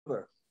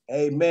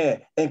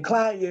Amen.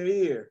 Incline your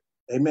ear.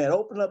 Amen.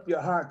 Open up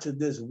your heart to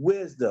this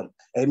wisdom.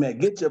 Amen.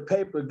 Get your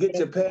paper, get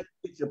your pen,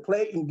 get your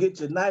plate, and get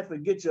your knife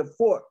and get your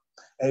fork.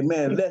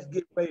 Amen. Let's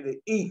get ready to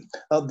eat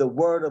of the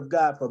word of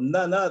God from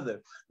none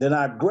other than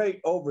our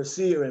great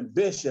overseer and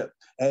bishop.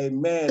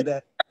 Amen.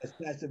 That, as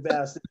Pastor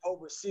Val said,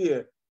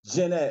 overseer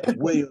Jeanette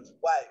Williams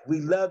White. We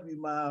love you,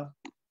 Mom.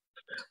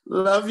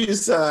 Love you,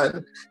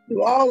 son.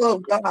 To all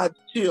of God's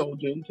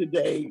children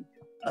today,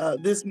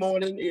 this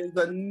morning is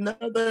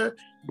another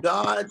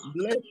God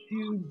bless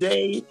you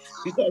day,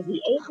 because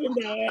He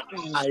opened our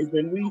eyes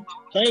and we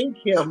thank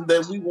Him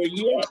that we were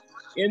yet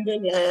in the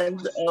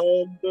land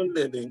of the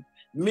living.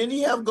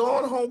 Many have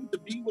gone home to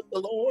be with the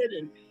Lord,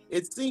 and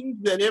it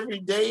seems that every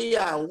day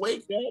I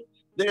wake up,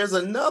 there's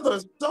another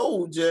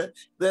soldier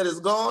that has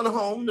gone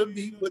home to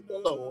be with the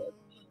Lord.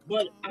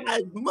 But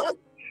I must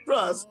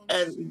trust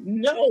and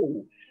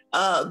know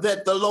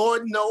that the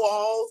Lord know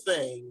all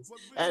things.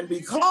 And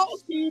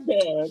because He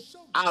does,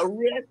 I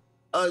rest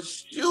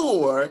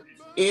assured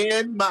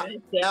in my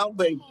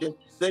salvation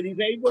that He's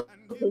able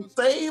to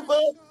save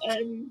us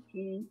and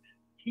to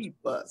keep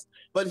us.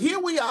 But here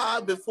we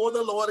are before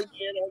the Lord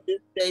again on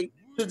this day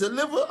to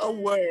deliver a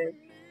word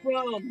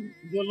from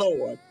the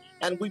Lord.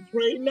 And we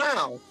pray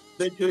now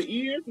that your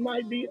ears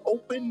might be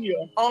open,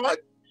 your heart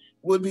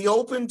would be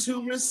open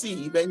to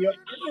receive, and your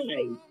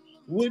eyes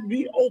would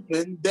be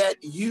open that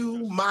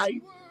you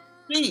might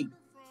see.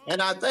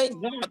 And I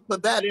thank God for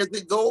that as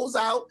it goes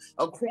out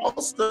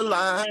across the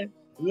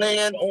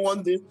land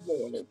on this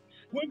morning.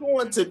 We're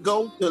going to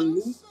go to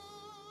Luke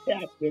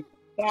chapter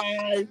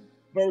 5,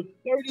 verse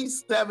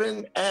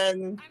 37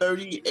 and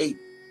 38.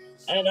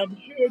 And I'm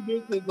sure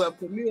this is a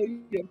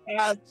familiar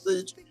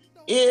passage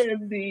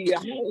in the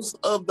house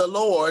of the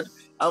Lord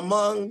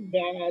among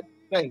God's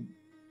saints.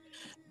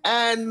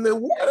 And the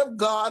word of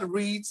God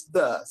reads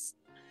thus: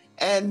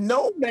 "And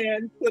no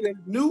man putteth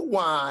new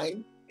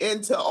wine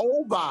into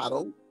old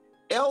bottle,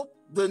 else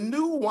the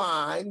new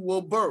wine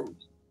will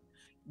burst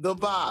the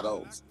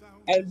bottles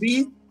and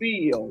be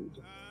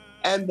spilled,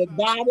 and the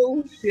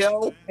bottle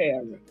shall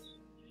perish.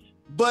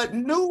 But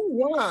new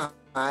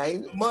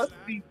wine must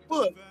be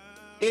put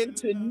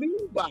into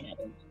new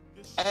bottles,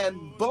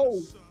 and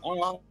both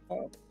are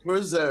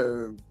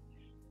preserved."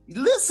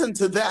 Listen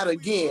to that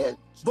again.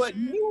 But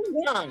new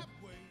wine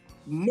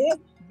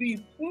must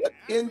be put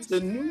into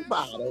new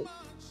bottles,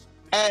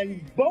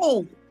 and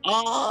both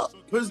are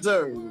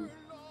preserved.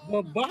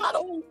 The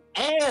bottle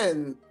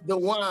and the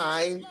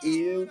wine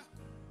is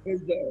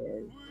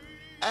preserved.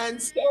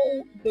 And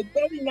so the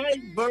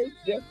 39th verse,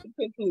 just to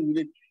conclude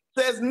it,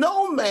 says,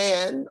 "No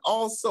man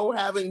also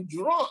having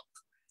drunk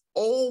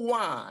old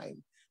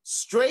wine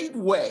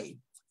straightway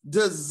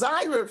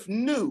desireth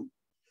new,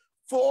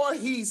 for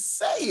he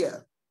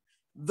saith,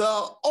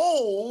 the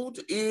old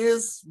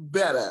is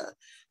better."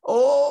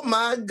 Oh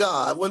my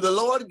God, when the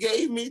Lord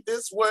gave me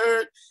this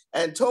word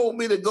and told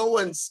me to go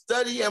and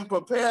study and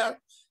prepare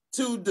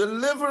to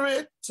deliver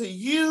it to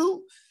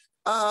you,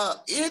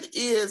 it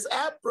is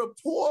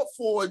apropos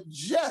for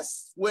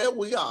just where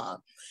we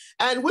are.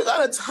 And we're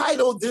going to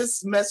title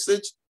this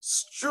message,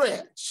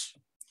 Stretch.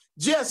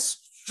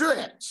 Just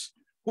stretch.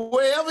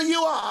 Wherever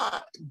you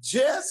are,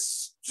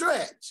 just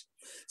stretch.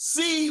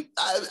 See,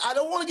 I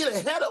don't want to get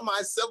ahead of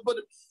myself, but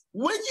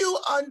when you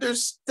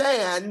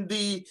understand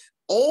the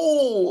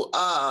old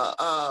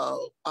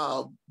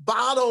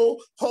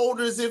bottle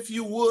holders, if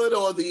you would,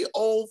 or the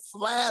old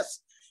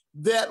flasks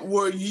that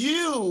were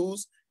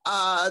used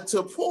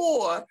to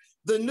pour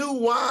the new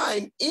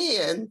wine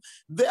in,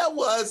 there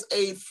was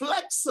a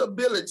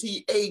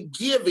flexibility, a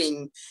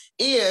giving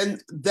in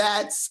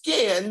that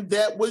skin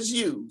that was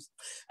used.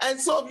 And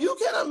so if you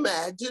can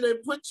imagine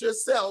and put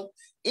yourself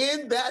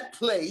in that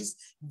place,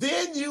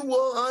 then you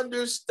will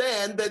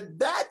understand that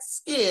that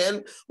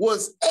skin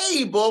was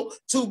able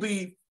to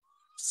be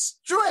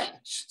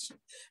stretched.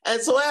 And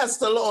so ask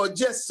the Lord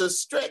just to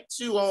stretch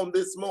you on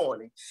this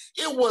morning.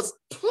 It was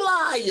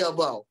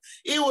pliable.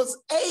 It was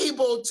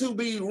able to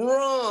be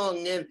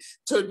wrung and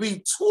to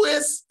be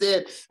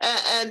twisted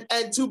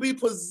and to be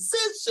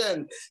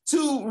positioned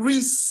to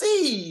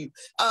receive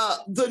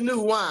the new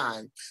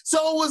wine.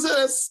 So it was in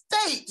a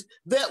state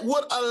that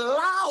would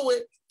allow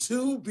it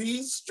to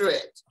be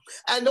stretched.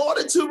 In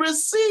order to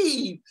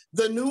receive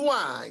the new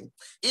wine,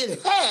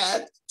 it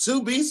had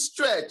to be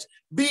stretched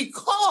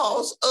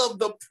because of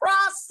the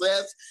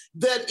process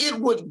that it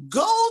would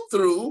go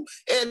through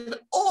in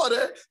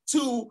order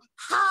to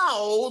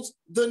house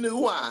the new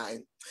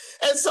wine.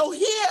 And so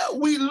here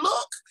we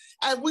look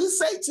and we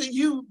say to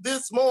you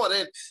this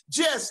morning,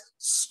 just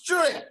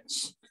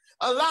stretch.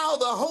 Allow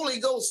the Holy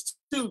Ghost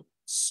to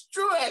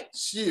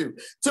stretch you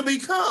to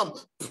become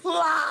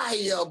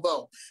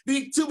pliable,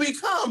 to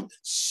become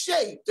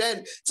shaped,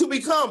 and to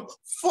become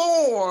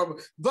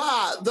formed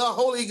by the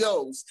Holy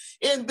Ghost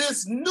in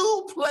this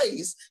new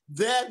place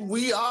that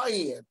we are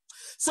in.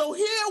 So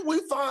here we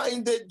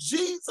find that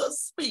Jesus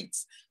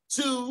speaks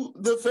to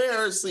the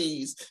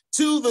Pharisees,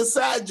 to the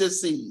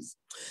Sadducees,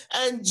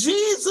 and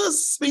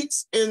Jesus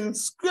speaks in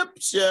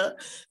scripture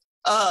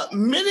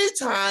many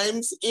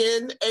times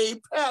in a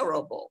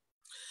parable.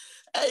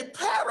 A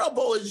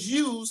parable is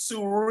used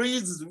to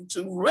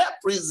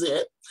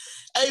represent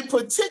a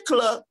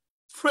particular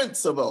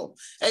principle,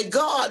 a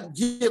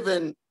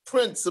God-given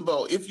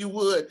principle, if you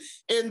would,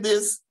 in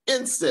this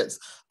instance.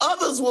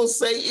 Others will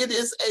say it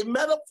is a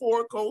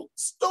metaphorical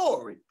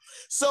story.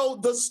 So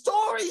the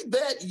story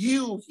that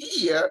you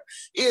hear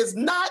is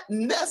not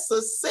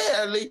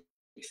necessarily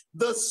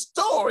the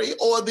story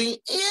or the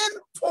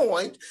end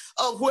point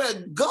of where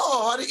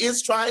God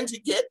is trying to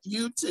get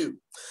you to.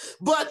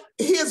 But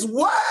his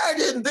word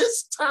in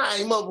this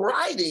time of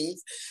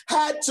writings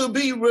had to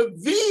be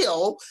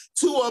revealed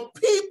to a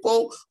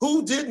people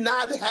who did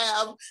not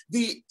have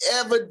the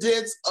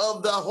evidence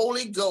of the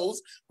Holy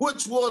Ghost,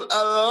 which would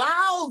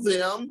allow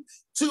them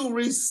to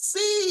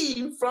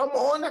receive from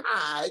on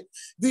high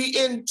the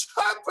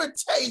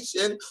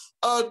interpretation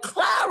or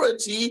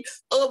clarity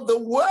of the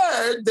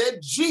word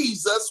that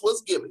Jesus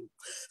was giving.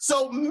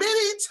 So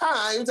many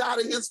times out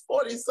of his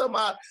 40 some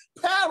odd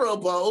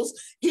parables,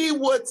 he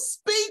would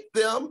speak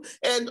them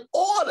in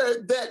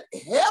order that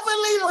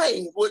heavenly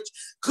language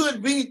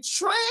could be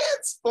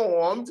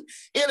transformed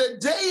in a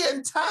day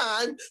and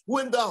time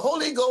when the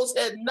Holy Ghost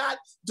had not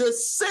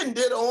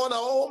descended on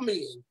all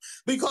men.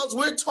 Because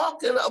we're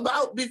talking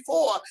about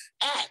before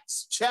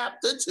Acts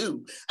chapter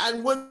 2.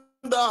 And when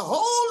the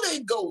Holy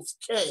Ghost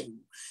came,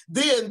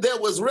 then there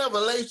was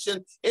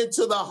revelation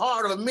into the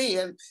heart of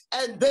men,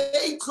 and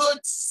they could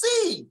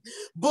see.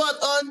 But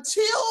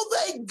until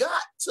they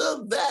got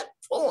to that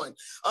point,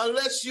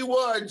 unless you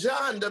were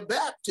John the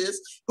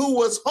Baptist, who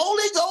was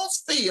Holy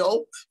Ghost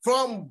filled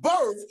from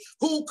birth,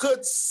 who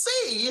could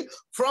see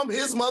from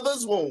his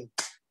mother's womb.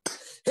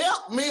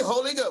 Help me,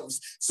 Holy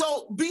Ghost.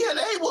 So being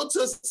able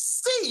to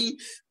see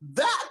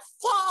that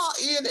far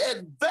in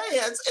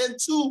advance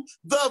into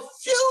the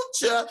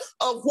future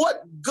of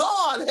what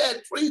God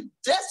had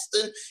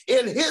predestined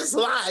in his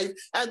life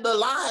and the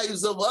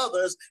lives of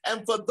others,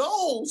 and for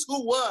those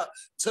who were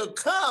to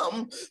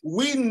come,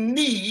 we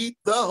need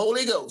the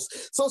Holy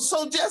Ghost. So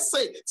just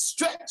say,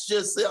 stretch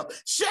yourself,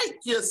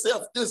 shake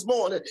yourself this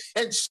morning,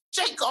 and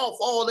shake off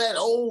all that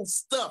old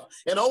stuff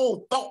and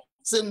old thoughts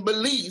and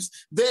beliefs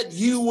that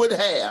you would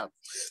have.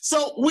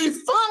 So we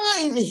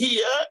find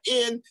here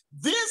in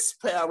this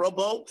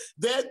parable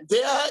that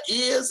there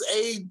is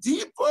a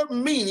deeper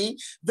meaning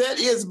that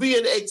is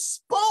being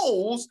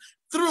exposed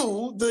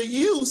through the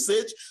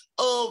usage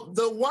of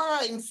the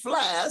wine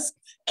flask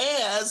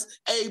as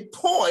a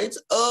point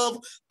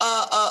of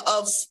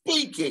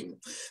speaking.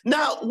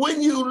 Now,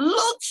 when you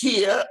look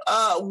here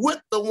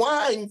with the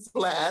wine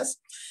flask,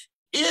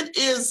 it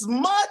is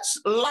much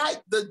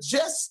like the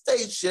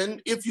gestation,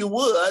 if you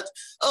would,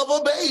 of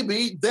a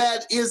baby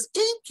that is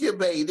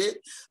incubated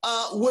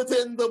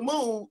within the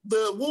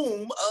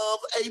womb of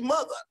a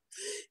mother.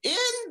 In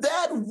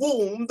that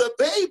womb, the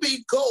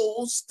baby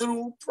goes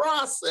through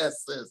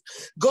processes,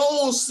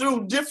 goes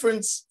through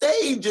different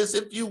stages,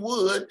 if you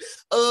would,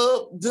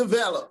 of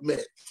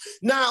development.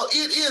 Now,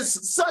 it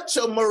is such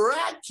a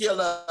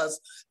miraculous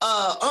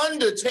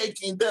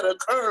undertaking that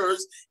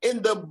occurs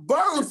in the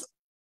birth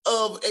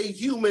of a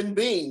human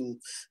being,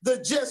 the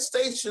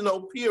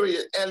gestational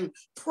period and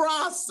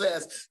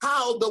process,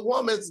 how the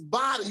woman's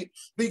body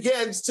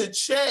begins to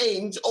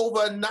change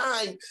over a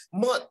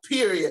 9-month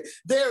period.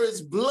 There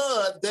is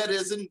blood that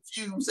is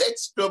infused,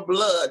 extra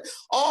blood,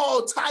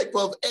 all type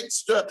of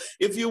extra,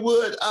 if you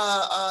would,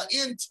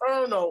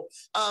 internal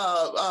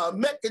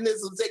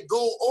mechanisms that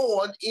go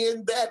on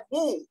in that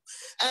womb.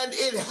 And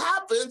it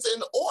happens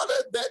in order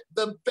that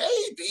the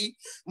baby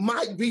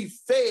might be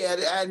fed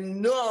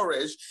and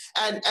nourished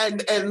and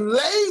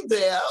lay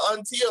there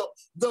until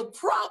the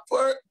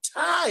proper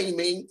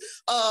timing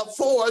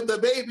for the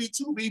baby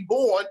to be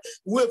born,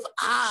 with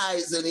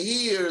eyes and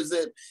ears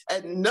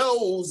and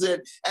nose,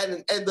 and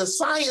the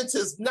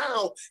scientists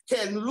now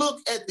can look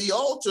at the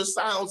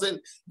ultrasounds and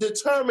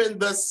determine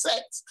the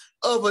sex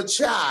of a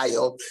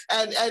child.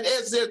 And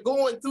as they're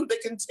going through, they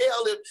can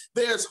tell if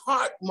there's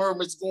heart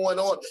murmurs going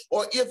on,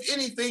 or if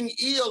anything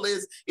ill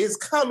is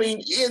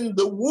coming in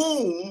the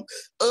womb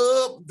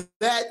of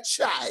that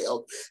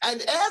child.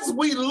 And as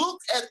we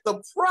look at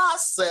the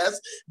process,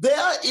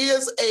 there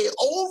is a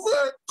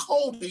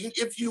overcoating,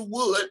 if you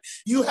would.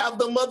 You have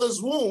the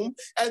mother's womb,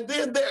 and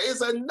then there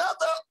is another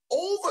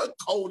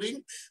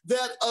overcoating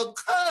that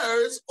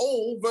occurs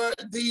over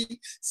the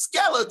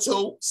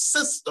skeletal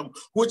system,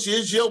 which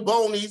is your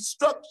bony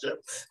structure.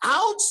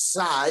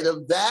 Outside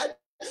of that,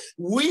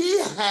 we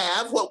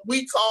have what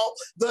we call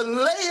the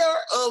layer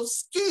of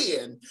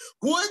skin,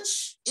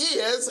 which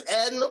is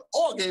an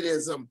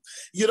organism.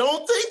 You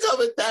don't think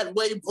of it that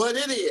way, but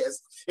it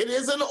is. It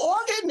is an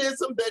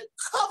organism that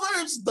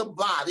covers the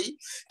body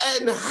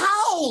and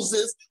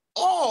houses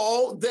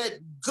all that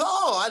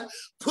God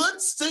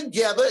puts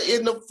together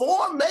in the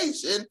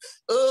formation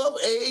of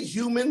a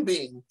human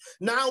being.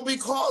 Now,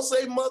 because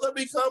a mother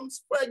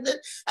becomes pregnant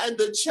and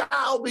the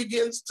child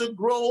begins to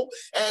grow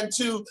and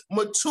to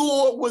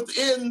mature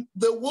within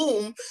the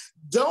womb,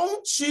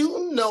 don't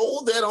you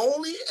know that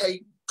only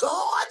a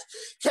God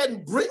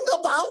can bring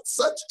about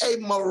such a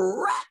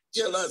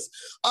miraculous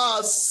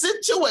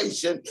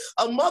situation.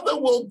 A mother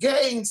will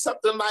gain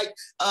something like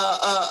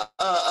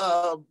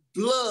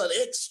blood,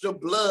 extra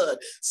blood,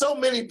 so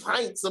many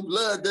pints of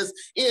blood that's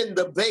in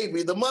the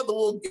baby. The mother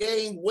will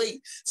gain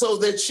weight so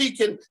that she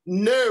can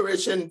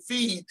nourish and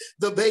feed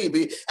the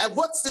baby. And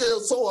what's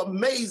so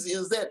amazing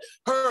is that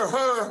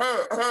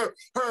her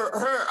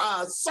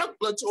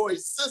circulatory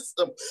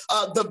system,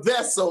 the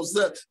vessels,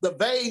 the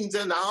veins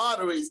and the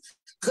arteries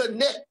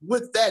connect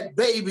with that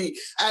baby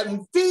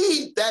and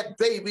feed that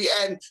baby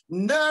and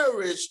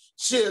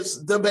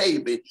nourishes the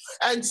baby.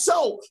 And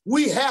so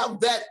we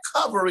have that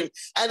covering.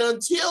 And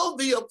until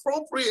the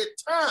appropriate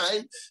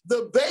time,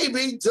 the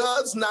baby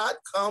does not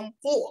come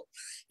forth.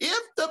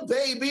 If the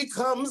baby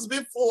comes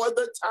before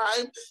the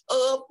time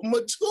of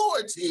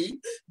maturity,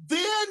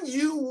 then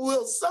you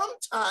will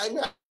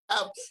sometime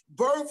have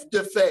birth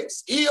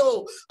defects,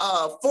 ill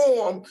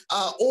form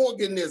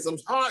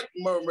organisms, heart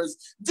murmurs,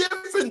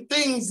 different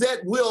things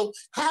that will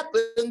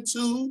happen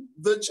to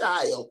the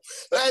child.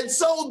 And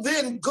so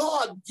then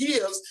God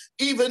gives,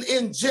 even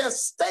in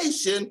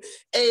gestation,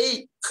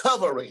 a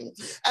covering.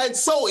 And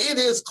so it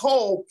is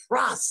called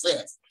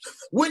process.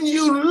 When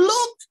you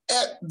look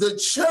at the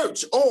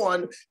church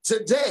on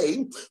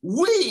today,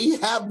 we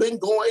have been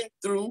going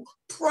through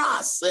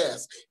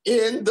process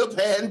in the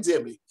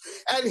pandemic.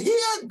 And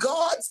here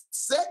God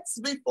sets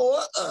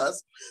before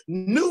us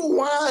new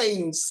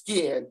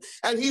wineskin,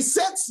 and he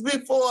sets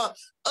before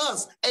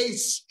us a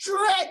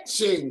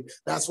stretching.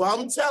 That's why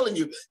I'm telling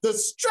you, the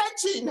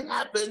stretching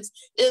happens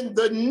in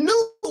the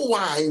new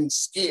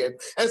wineskin.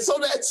 And so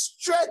that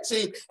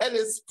stretching, and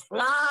it's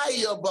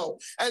pliable,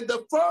 and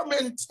the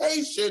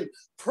fermentation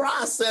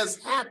process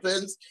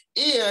happens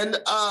in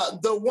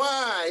the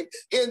wine,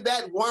 in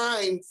that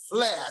wine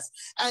flask.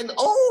 And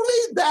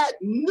only that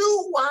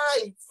new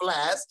wine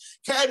flask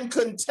can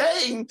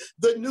contain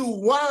the new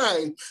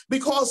wine,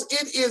 because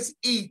it is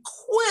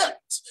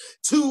equipped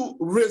to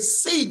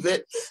receive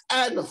it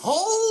and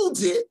hold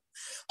it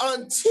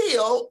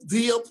until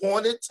the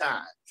appointed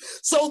time.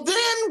 So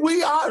then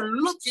we are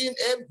looking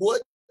at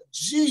what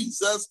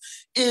Jesus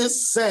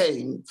is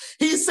saying.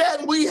 He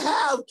said we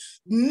have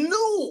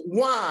new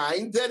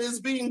wine that is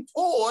being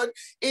poured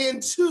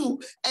into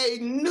a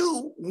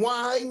new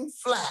wine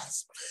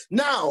flask.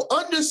 Now,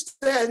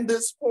 understand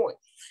this point.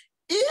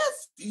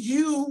 If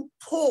you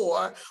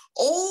pour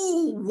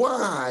old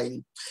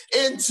wine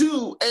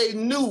into a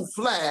new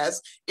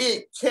flask,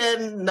 it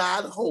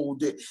cannot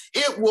hold it.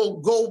 It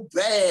will go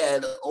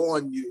bad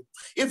on you.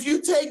 If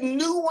you take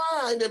new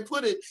wine and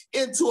put it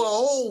into an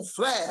old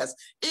flask,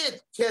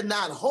 it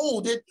cannot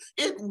hold it.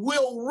 It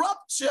will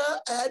rupture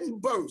and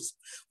burst.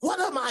 What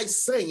am I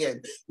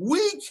saying?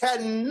 We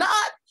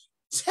cannot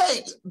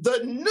take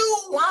the new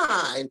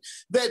wine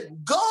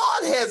that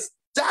God has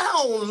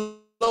downloaded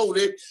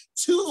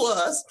to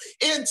us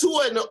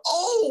into an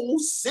old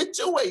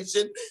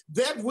situation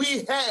that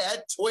we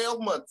had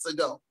 12 months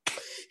ago.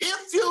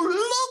 If you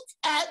look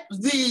at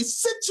the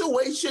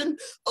situation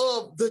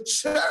of the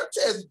church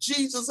as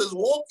Jesus is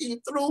walking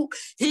through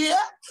here,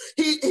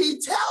 he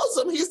tells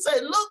them, he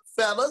said, look,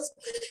 fellas,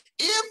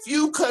 if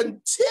you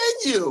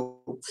continue,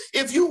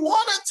 if you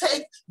want to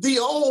take the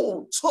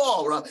old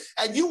Torah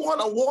and you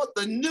want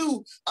the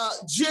new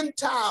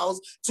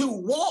Gentiles to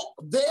walk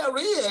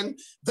therein,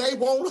 they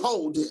won't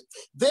hold it.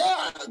 They're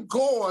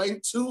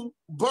going to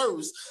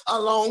burst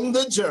along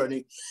the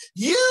journey.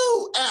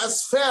 You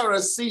as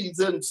Pharisees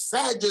and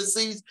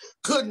Sadducees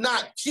could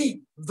not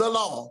keep the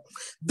law.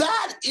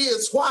 That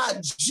is why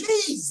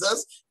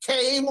Jesus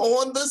came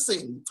on the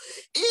scene.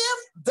 If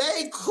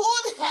they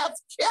could have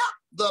kept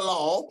the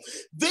law,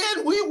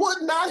 then we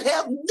would not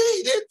have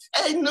needed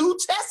a New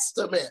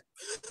Testament.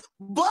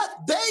 But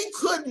they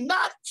could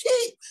not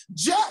keep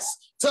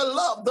just to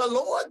love the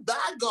Lord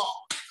thy God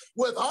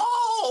with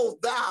all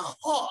thy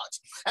heart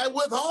and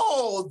with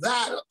all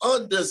thy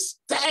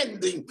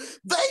understanding.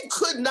 They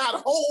could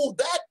not hold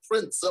that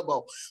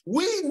principle.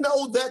 We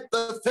know that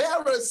the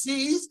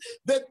Pharisees,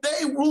 that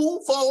they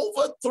ruled for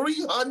over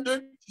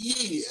 300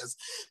 years.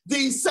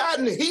 The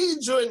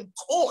Sanhedrin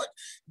court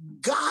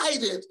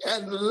guided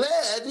and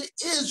led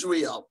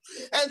Israel.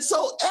 And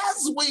so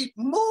as we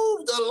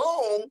moved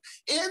along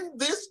in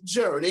this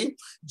journey,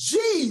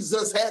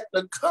 Jesus had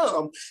to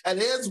come. And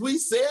as we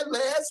said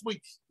last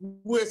week,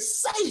 we're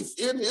safe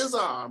in his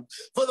arms.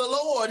 For the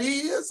Lord, he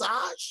is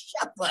our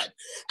shepherd.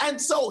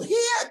 And so here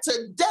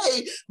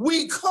today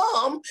we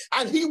come,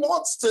 and he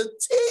wants to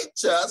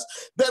teach us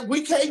that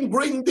we can't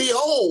bring the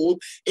old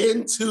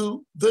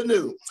into the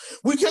new.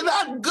 We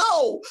cannot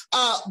go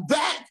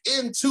back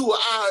into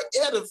our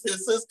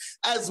edifices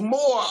as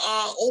more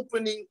are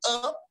opening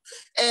up,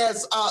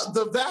 as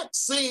the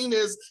vaccine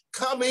is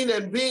coming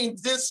and being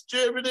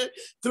distributed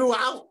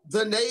throughout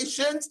the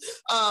nations,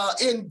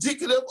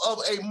 indicative of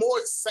a more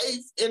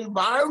safe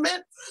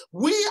environment.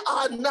 We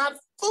are not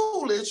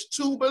foolish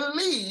to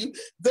believe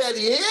that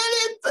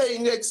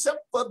anything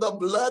except for the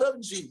blood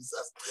of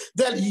Jesus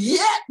that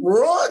yet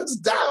runs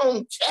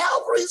down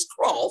Calvary's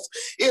cross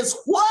is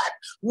what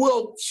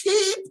will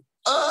keep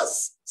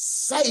us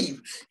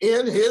safe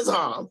in his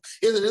arms.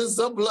 It is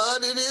the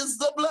blood, it is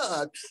the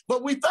blood.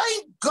 But we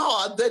thank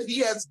God that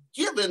he has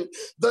given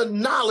the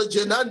knowledge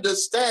and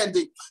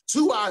understanding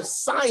to our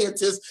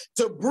scientists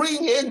to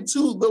bring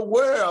into the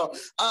world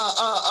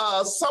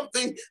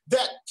something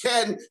that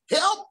can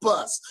help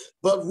us.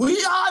 But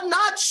we are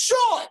not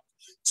short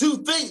to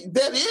think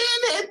that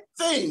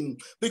anything,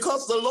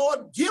 because the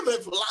Lord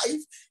giveth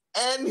life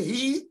and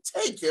he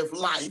taketh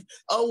life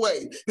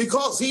away,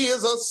 because he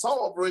is a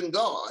sovereign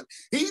God.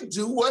 He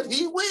do what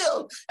he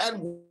will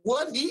and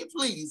what he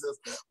pleases.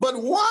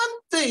 But one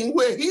thing,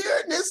 we're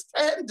here in this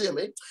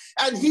pandemic,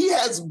 and he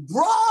has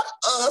brought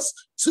us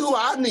to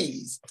our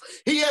knees.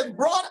 He has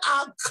brought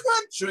our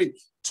country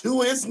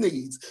to its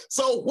knees.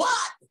 So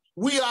what?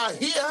 We are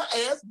here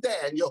as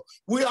Daniel.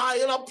 We are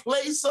in a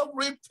place of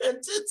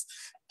repentance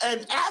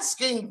and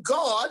asking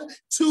God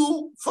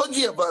to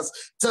forgive us,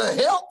 to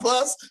help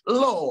us,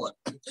 Lord.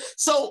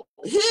 So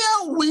here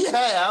we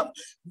have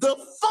the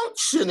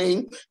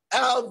functioning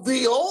of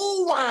the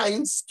old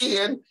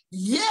wineskin,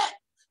 yet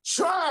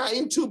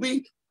trying to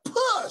be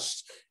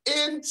pushed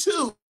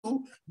into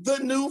the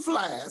new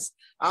flask.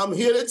 I'm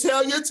here to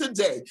tell you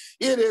today,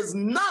 it is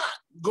not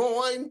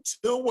going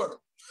to work.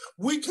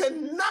 We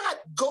cannot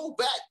go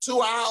back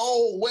to our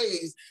old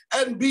ways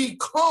and be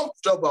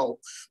comfortable.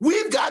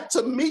 We've got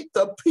to meet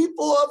the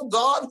people of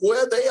God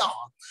where they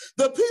are.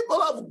 The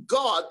people of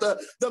God,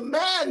 the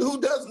man who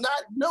does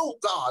not know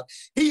God,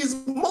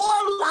 he's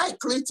more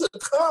likely to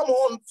come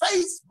on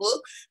Facebook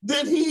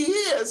than he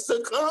is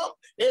to come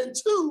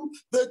into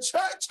the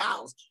church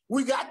house.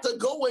 We got to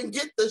go and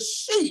get the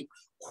sheep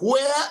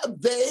where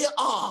they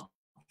are.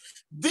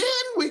 Then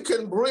we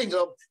can bring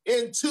them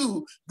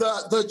into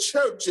the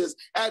churches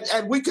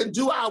and we can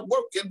do our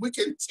work and we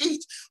can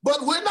teach. But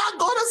we're not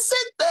going to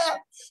sit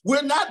there.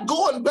 We're not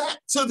going back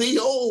to the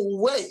old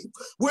way.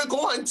 We're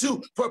going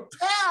to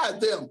prepare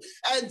them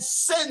and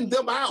send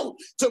them out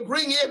to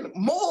bring in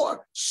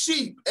more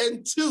sheep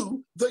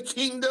into the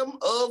kingdom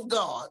of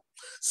God.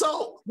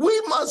 So we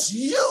must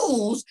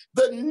use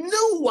the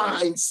new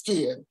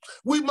wineskin.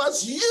 We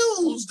must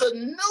use the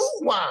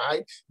new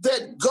wine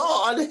that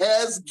God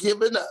has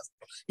given us.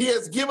 He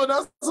has given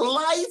us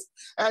life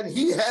and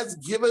he has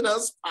given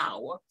us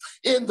power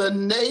in the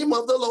name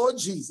of the Lord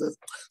Jesus.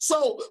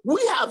 So we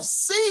have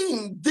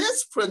seen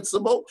this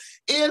principle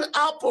in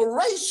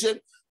operation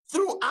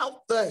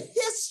throughout the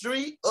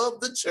history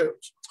of the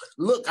church.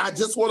 Look, I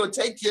just want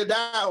to take you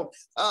down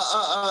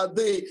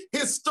the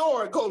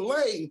historical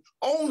lane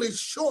only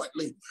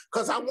shortly,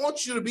 because I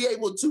want you to be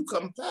able to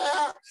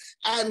compare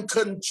and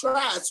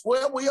contrast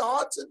where we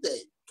are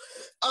today.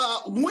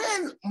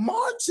 When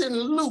Martin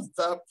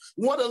Luther,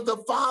 one of the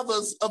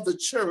fathers of the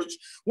church,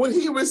 when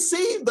he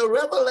received the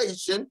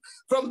revelation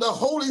from the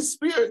Holy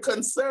Spirit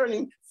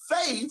concerning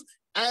faith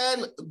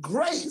and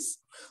grace,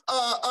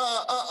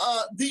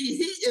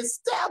 he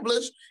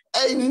established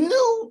a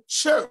new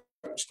church.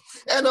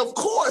 And of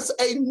course,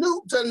 a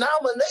new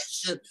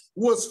denomination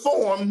was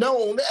formed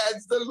known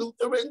as the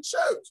Lutheran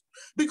Church,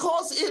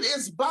 because it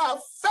is by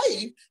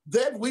faith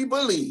that we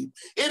believe.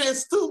 It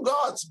is through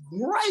God's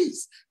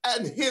grace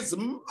and his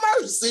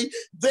mercy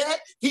that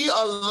he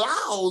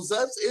allows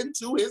us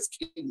into his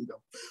kingdom.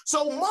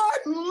 So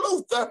Martin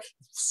Luther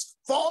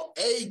fought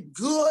a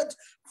good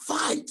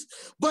fight,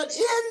 but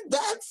in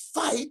that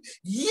fight,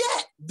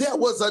 yet there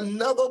was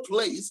another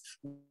place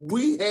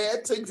we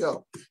had to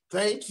go.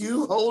 Thank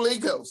you, Holy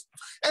Ghost.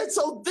 And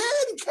so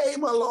then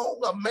came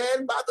along a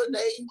man by the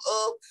name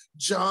of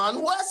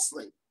John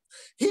Wesley.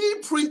 He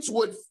preached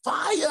with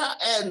fire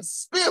and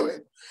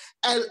spirit,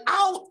 and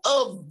out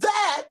of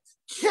that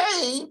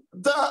came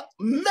the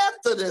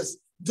Methodist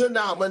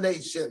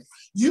denomination.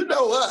 You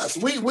know us,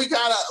 we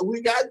got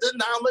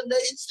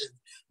denominations.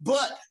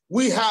 But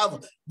we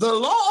have the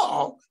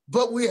law,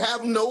 but we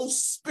have no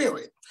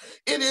spirit.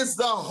 It is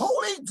the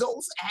Holy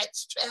Ghost,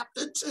 Acts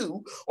chapter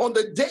 2, on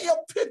the day of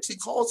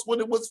Pentecost when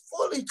it was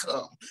fully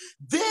come.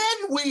 Then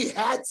we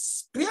had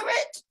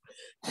spirit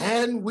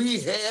and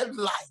we had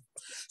life.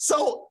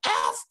 So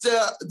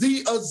after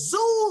the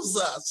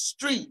Azusa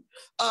Street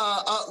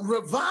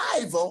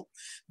revival,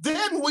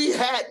 then we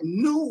had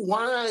new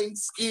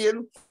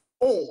wineskin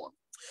formed.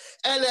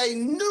 And a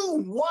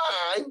new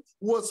wine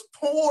was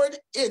poured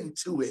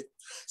into it.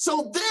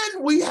 So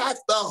then we had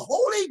the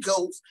Holy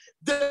Ghost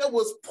that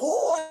was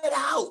poured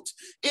out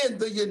in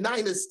the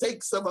United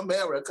States of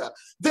America.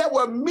 There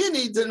were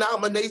many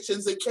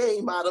denominations that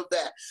came out of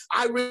that.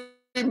 I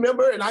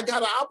remember, and I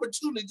got an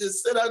opportunity to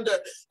sit under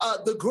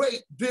the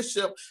great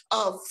Bishop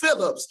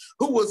Phillips,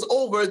 who was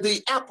over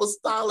the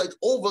Apostolic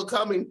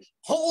Overcoming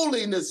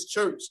Holiness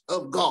Church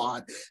of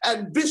God,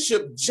 and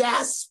Bishop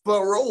Jasper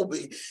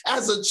Roby.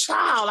 As a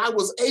child, I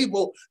was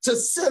able to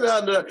sit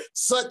under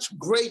such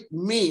great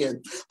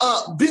men.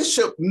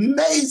 Bishop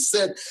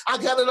Mason, I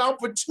got an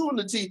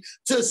opportunity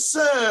to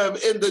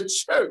serve in the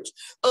Church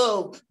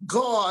of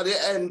God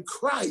and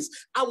Christ.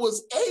 I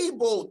was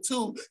able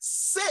to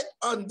sit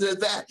under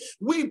that.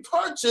 We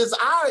purchased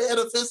our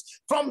edifice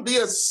from the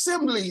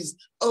Assemblies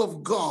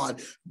of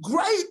God.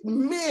 Great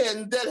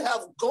men that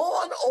have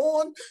gone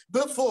on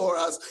before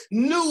us,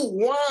 new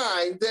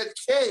wine that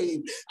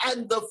came,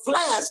 and the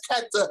flask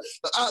had to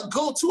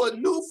go to a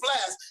new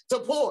flask to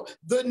pour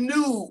the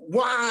new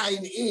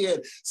wine in.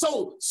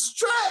 So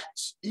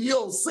stretch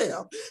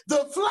yourself.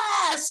 The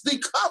flask,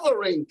 the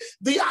covering,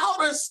 the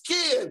outer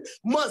skin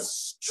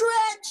must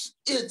stretch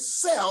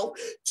itself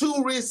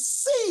to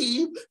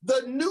receive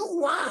the new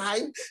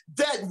wine,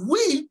 that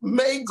we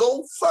may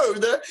go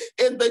further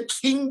in the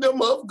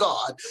kingdom of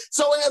God.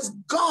 So as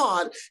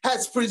God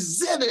has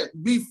presented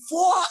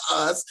before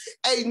us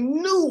a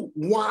new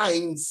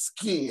wine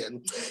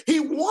skin, he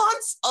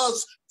wants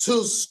us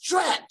to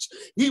stretch.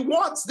 He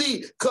wants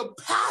the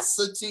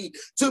capacity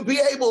to be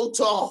able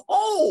to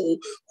hold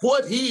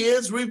what he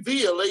is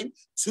revealing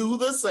to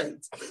the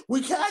saints.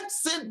 We can't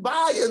sit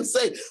by and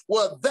say,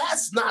 well,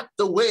 that's not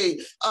the way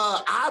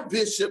our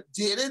bishop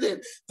did it,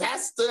 and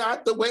that's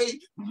not the way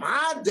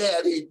my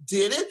daddy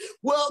did it.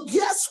 Well,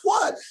 guess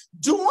what?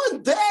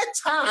 During their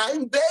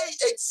time, they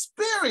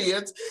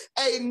experienced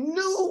a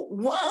new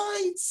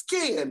wine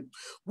skin.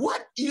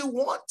 What you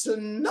want to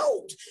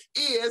note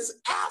is,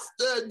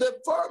 after the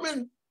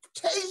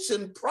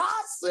fermentation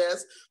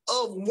process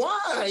of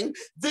wine,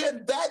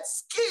 then that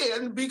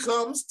skin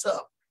becomes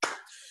tough.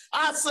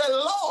 I said,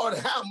 Lord,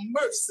 have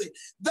mercy.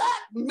 That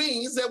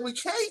means that we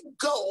can't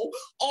go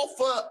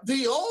off of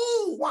the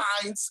old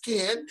wine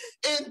skin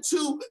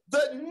into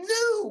the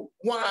new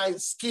wine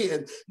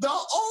skin, the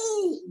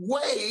old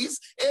ways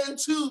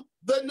into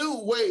the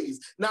new ways.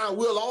 Now,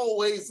 we'll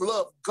always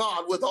love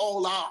God with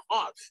all our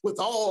heart, with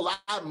all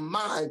our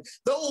mind.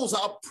 Those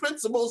are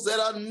principles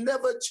that are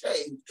never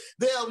changed.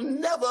 They'll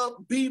never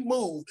be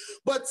moved.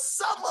 But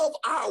some of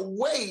our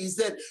ways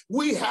that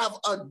we have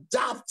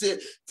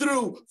adopted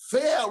through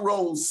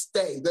Pharaoh's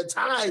stay, the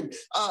time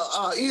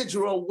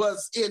Israel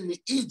was in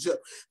Egypt,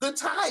 the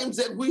times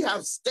that we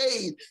have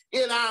stayed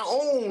in our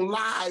own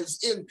lives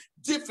in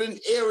different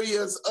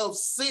areas of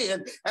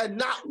sin and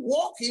not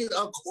walking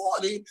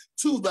according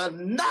to the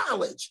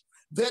knowledge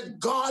that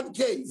God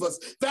gave us.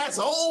 That's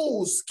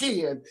old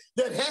skin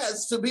that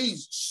has to be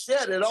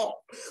shedded off.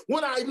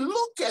 When I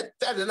look at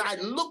that and I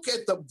look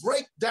at the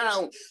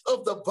breakdown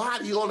of the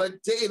body on a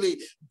daily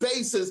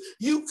basis,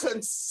 you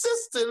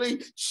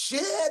consistently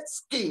shed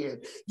skin.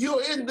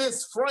 You're in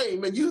this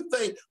frame and you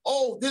think,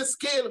 oh, this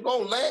skin is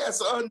going to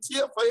last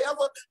until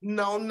forever.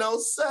 No, no,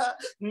 sir.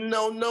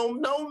 No, no,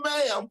 no,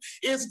 ma'am.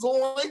 It's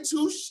going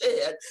to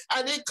shed,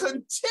 and it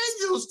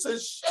continues to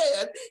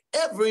shed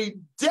every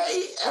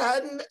day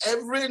and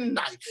every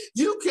night.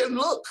 You can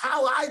look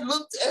how I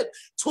looked at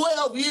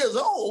 12 years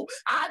old.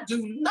 I do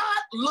not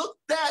look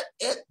that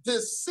at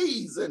this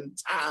season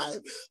time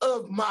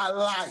of my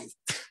life.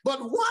 But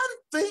one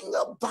thing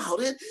about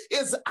it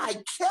is I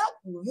kept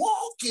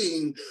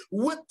walking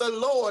with the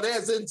Lord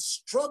as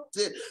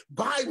instructed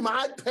by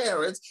my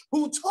parents,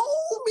 who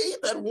told me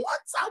that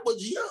once I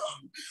was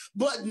young,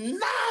 but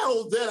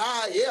now that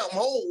I am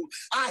old,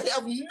 I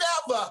have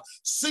never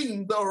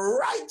seen the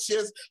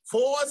righteous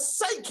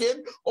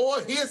forsaken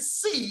or his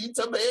seed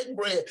to beg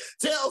bread.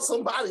 Tell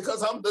somebody,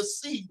 because I'm the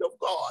seed of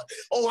God.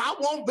 Oh, I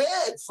won't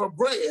beg for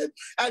bread,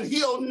 and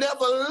he'll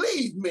never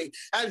leave me,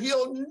 and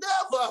he'll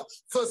never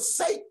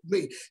forsake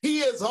me. He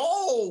is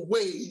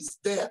always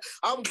there.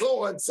 I'm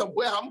going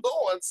somewhere. I'm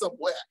going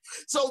somewhere.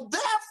 So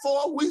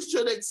therefore, we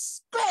should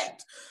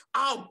expect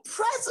our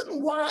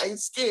present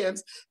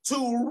wineskins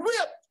to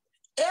rip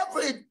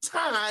every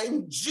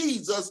time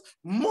Jesus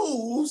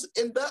moves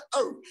in the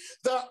earth.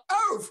 The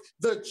earth,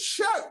 the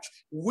church,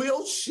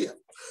 will shift.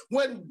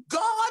 When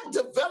God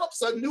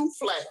develops a new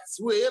flask,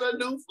 we're in a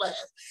new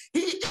flask,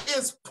 he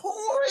is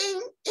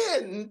pouring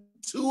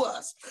into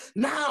us.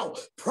 Now,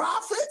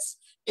 prophets,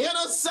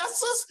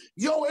 intercessors,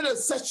 your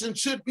intercession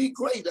should be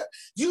greater.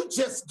 You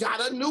just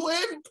got a new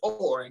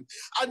inpouring,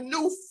 a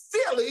new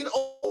filling.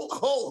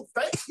 Oh,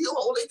 thank you,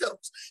 Holy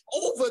Ghost,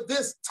 over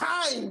this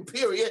time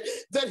period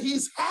that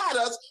he's had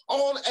us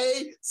on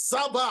a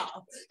Sabbath,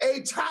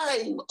 a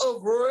time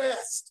of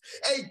rest,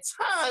 a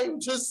time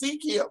to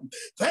seek him.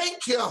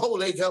 Thank you,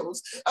 Holy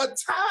Ghost, a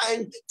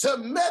time to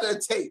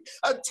meditate,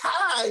 a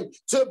time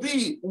to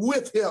be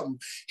with him.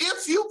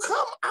 If you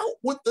come out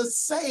with the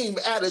same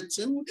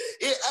attitude,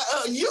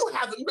 you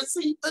haven't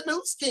received the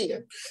new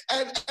skin.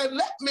 And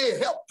let me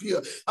help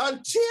you.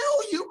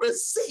 Until you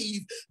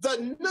receive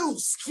the new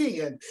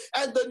skin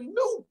and the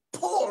new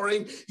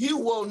pouring, you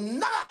will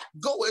not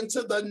go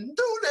into the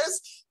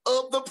newness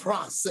of the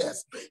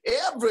process.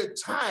 Every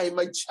time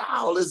a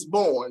child is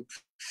born,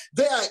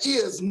 there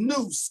is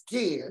new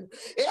skin.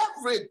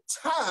 Every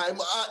time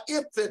an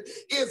infant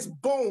is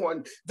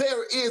born,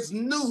 there is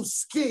new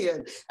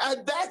skin.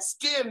 And that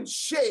skin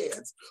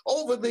sheds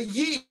over the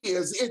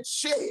years. It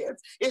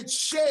sheds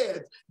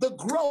the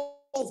growth,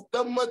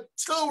 the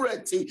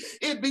maturity.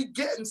 It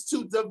begins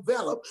to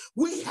develop.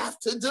 We have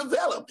to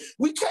develop.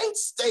 We can't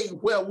stay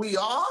where we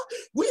are.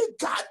 We've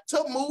got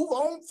to move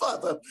on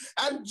further.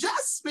 And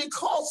just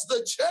because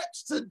the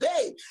church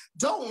today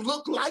don't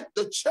look like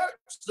the church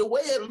the way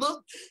it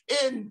looked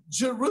in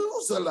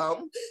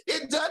Jerusalem,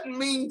 it doesn't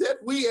mean that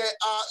we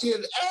are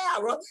in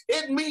error.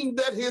 It means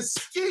that his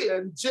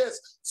skin just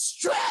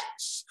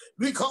stretched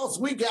because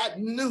we got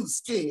new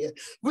skin.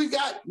 We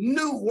got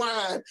new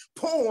wine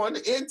pouring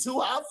into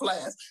our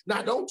flask.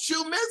 Now, don't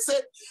you miss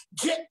it.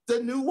 Get the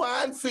new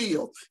wine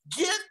filled.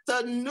 Get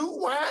the new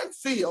wine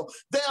filled.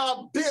 There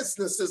are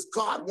businesses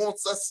God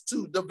wants us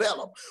to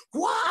develop.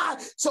 Why?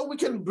 So we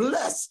can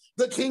bless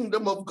the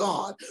kingdom of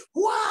God.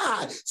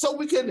 Why? So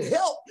we can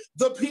help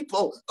the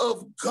people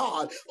of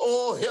God.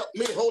 Oh, help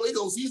me, Holy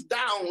Ghost. He's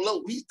down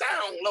low. He's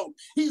down low.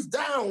 He's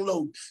down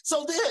low.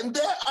 So then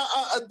there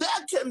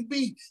can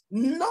be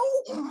no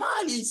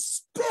mighty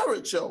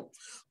spiritual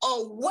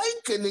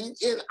awakening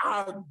in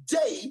our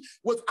day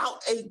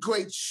without a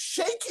great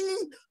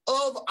shaking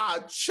of our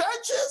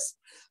churches,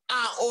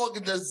 our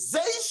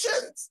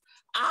organizations,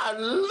 our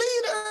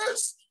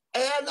leaders,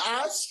 and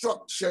our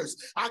structures.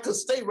 I could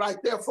stay right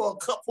there for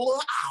a couple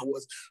of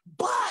hours,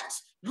 but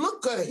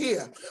look at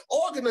here.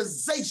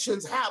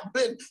 Organizations have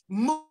been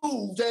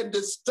moved and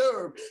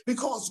disturbed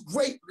because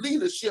great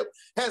leadership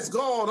has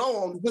gone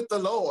on with the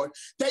Lord.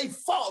 They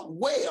fought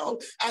well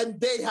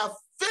and they have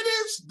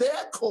finished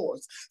their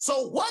course.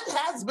 So what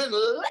has been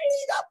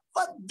laid up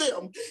for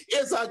them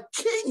is a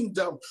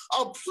kingdom,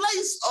 a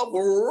place of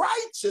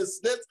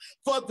righteousness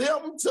for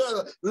them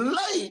to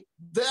lay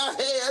their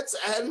heads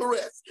and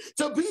rest,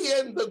 to be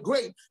in the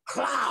great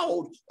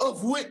cloud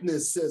of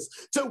witnesses,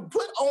 to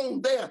put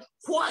on their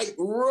white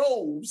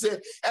robes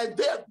and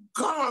their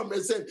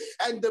garments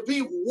and to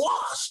be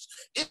washed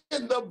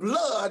in the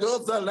blood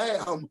of the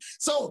Lamb.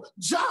 So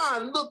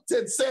John looked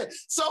and said,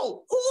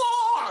 so who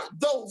are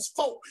those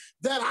folk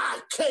that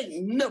I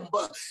can't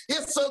number?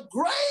 It's a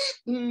great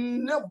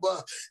number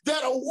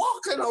that are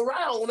walking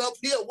around up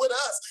here with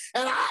us,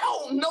 and I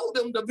don't know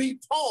them to be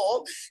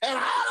Paul, and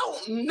I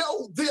don't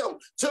know them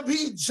to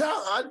be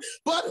John,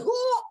 but who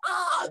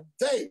are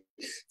they?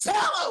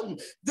 Tell them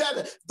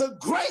that the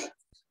great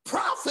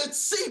Prophet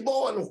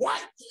Seaborn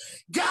White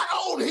got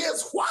on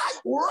his white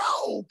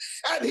robe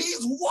and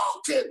he's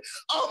walking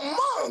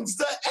amongst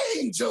the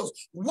angels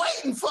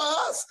waiting for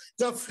us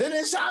to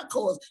finish our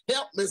course.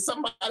 Help me,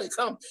 somebody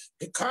come.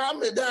 Calm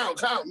me down,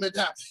 calm me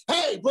down.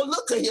 Hey, but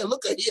look at here,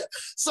 look at here.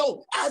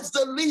 So as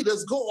the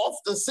leaders go off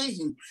the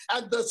scene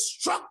and the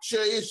structure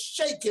is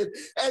shaken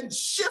and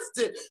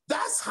shifted,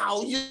 that's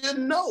how you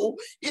know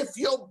if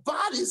your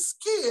body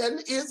skin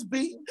is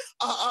being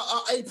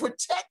a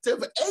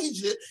protective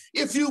agent,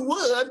 if you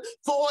would,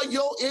 for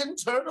your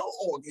internal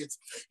organs.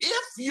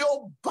 If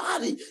your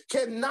body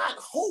cannot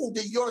hold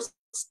it, your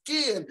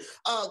skin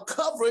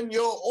covering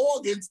your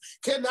organs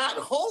cannot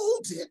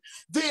hold it,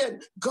 then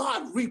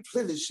God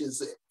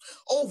replenishes it.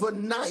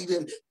 Overnight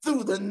and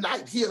through the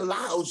night, he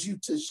allows you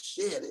to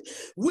shed it.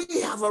 We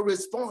have a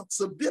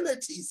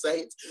responsibility,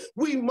 saints.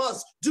 We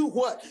must do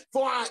what?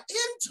 For our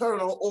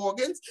internal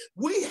organs,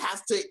 we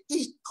have to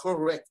eat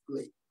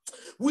correctly.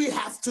 We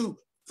have to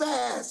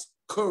fast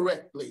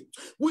correctly.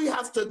 We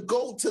have to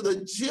go to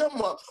the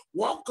gym or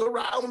walk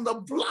around the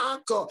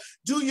block or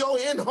do your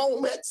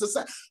in-home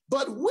exercise.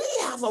 But we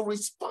have a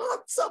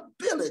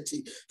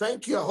responsibility,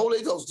 thank you,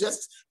 Holy Ghost,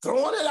 just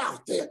throwing it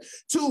out there,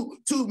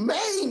 to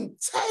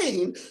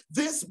maintain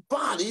this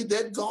body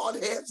that God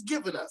has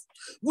given us.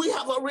 We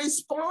have a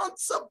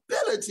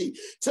responsibility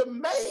to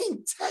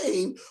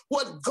maintain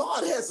what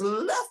God has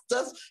left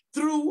us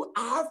through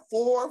our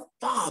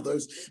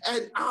forefathers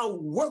and our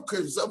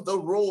workers of the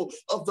role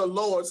of the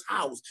Lord's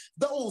house,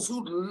 those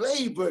who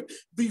labored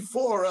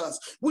before us.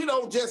 We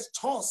don't just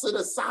toss it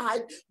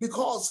aside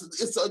because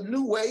it's a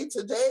new way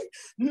today.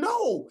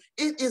 No,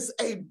 it is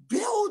a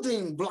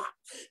building block.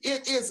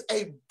 It is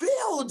a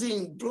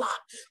building block,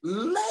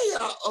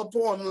 layer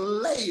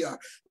upon layer,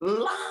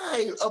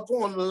 line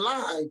upon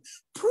line,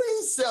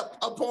 precept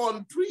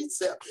upon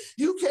precept.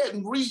 You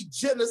can't read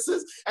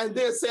Genesis and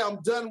then say,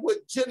 I'm done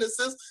with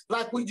Genesis,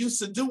 like we used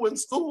to do in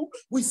school.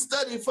 We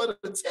study for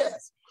the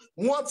test.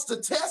 Once the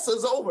test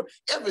is over,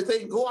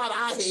 everything go out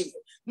our head.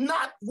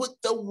 Not with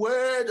the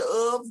word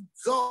of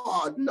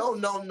God. No,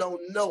 no, no,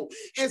 no.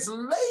 It's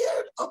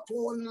layered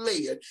upon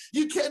layered.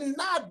 You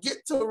cannot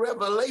get to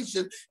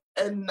Revelation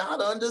and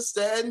not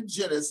understand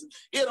Genesis.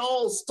 It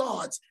all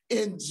starts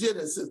in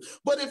Genesis.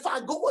 But if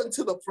I go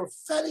into the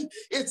prophetic,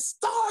 it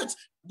starts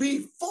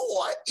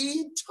before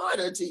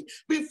eternity.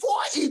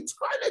 Before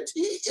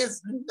eternity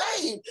is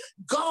named,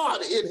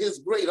 God in his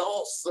great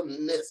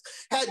awesomeness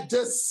had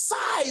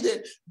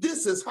decided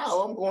this is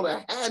how I'm going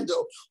to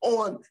handle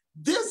on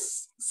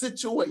this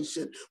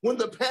situation when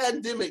the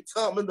pandemic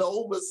come and the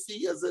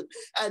overseers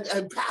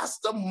and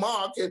Pastor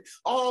Mark and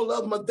all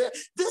of them are there.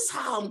 This is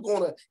how I'm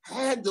going to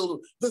handle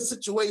the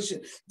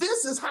situation.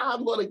 This is how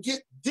I'm going to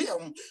get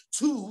them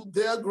to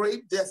their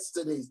great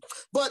destinies.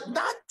 But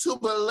not to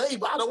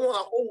belabor, I don't want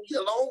to hold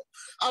you long.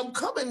 I'm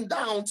coming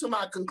down to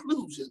my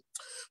conclusion.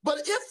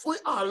 But if we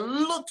are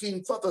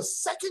looking for the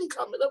second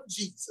coming of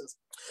Jesus,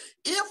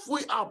 if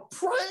we are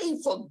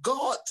praying for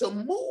God to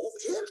move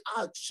in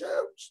our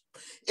church,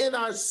 in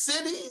our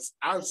cities,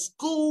 our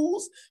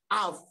schools,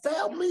 our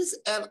families,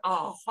 and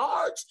our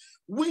hearts,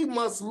 we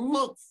must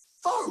look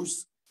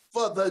first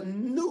for the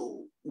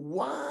new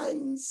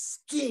wine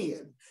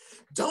skin.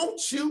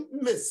 Don't you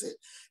miss it.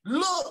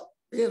 Look,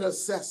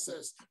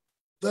 intercessors,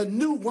 the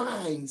new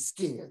wine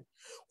skin.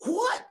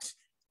 What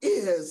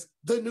is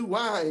the new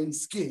wine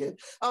skin?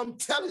 I'm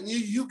telling you,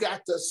 you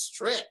got to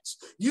stretch.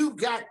 You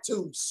got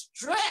to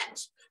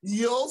stretch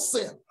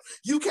yourself.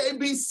 You can't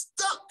be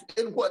stuck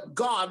in what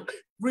God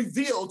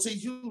revealed to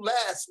you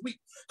last week,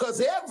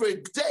 because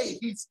every day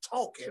he's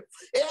talking,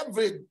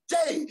 every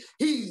day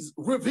he's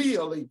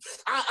revealing.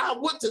 I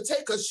went to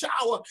take a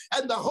shower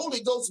and the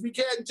Holy Ghost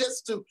began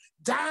just to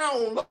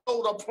download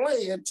a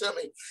plan to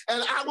me.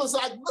 And I was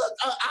like, look,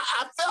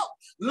 I felt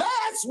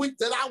last week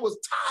that I was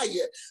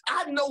tired.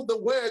 I know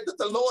the word that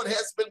the Lord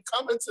has been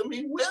coming to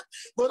me with,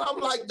 but I'm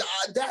like,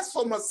 that's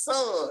for my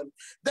son.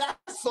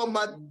 That's for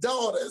my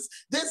daughters.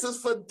 This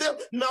is for them.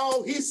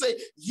 No, he said,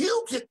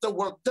 you get the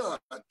work done.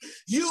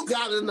 You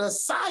got an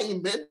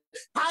assignment.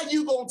 How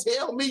you gonna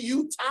tell me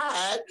you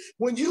tired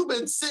when you've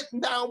been sitting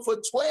down for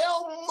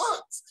 12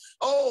 months?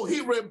 Oh, he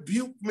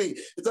rebuked me.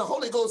 Did the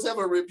Holy Ghost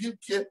ever rebuke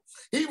you?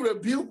 He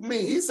rebuked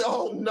me. He said,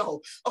 oh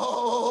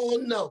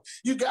no,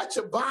 you got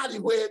your body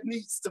where it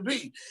needs to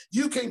be.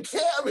 You can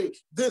carry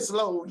this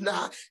load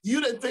now.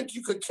 You didn't think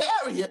you could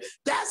carry it.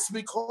 That's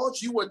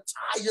because you were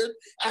tired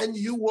and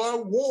you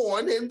were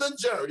worn in the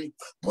journey,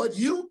 but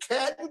you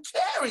can't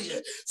carry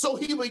it. So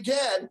he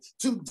began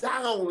to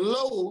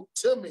download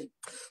to me.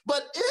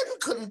 But in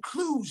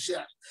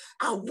conclusion,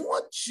 I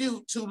want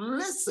you to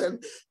listen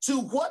to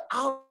what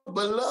our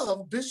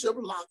beloved Bishop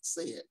Locke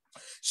said.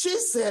 She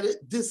said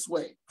it this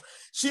way.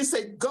 She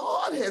said,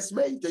 God has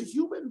made the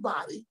human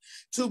body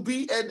to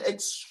be an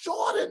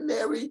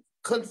extraordinary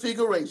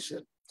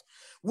configuration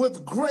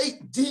with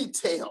great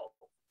detail.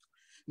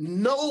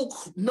 No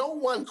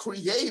one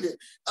created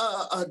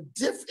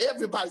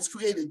everybody's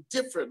created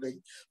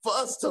differently for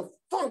us to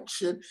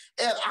function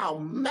at our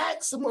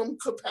maximum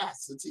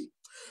capacity,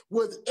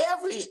 with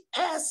every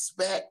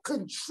aspect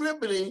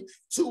contributing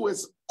to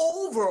its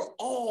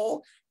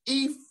overall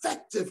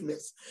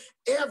effectiveness.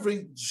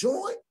 Every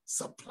joint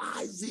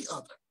supplies the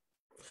other.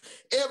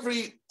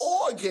 Every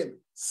organ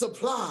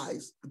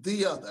supplies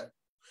the other.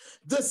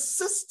 The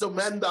system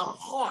and the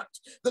heart,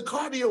 the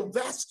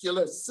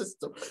cardiovascular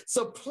system,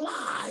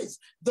 supplies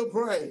the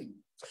brain.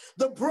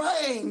 The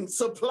brain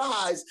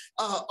supplies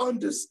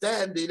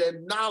understanding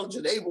and knowledge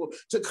and able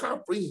to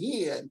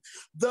comprehend.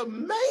 The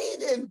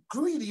main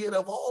ingredient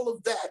of all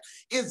of that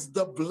is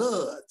the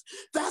blood.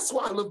 That's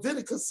why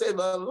Leviticus said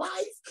the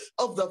life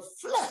of the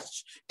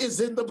flesh is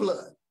in the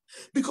blood.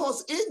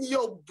 Because in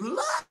your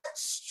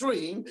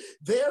bloodstream,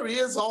 there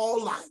is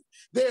all life.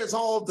 There's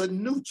all the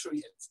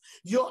nutrients.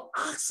 Your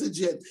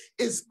oxygen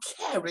is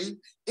carried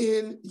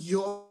in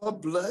your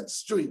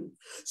bloodstream.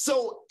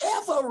 So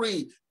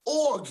every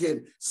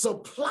organ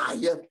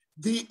supplieth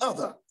the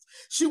other.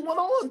 She went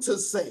on to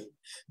say,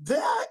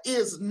 there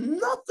is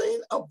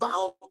nothing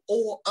about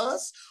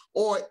us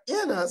or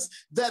in us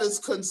that is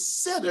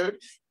considered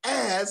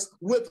as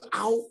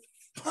without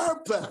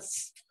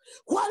purpose.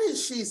 What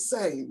is she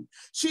saying?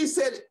 She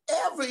said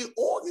every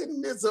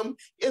organism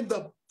in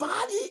the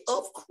body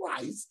of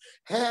Christ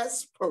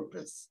has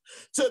purpose.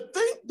 To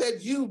think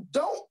that you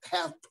don't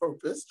have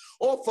purpose,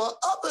 or for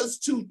others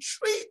to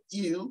treat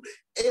you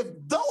if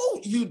though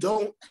you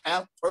don't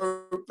have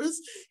purpose,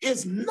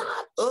 is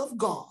not of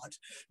God,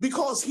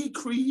 because he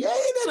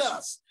created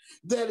us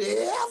that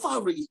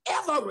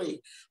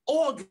every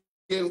organ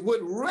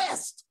would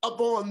rest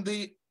upon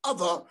the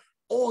other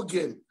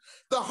organ.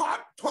 The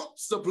heart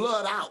pumps the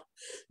blood out.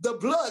 The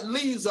blood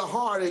leaves the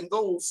heart and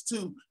goes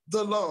to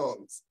the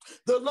lungs.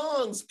 The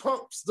lungs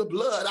pumps the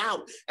blood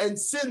out and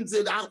sends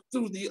it out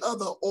through the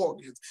other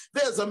organs.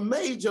 There's a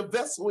major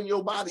vessel in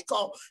your body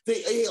called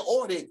the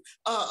aortic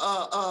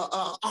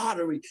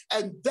artery,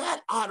 and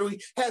that artery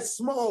has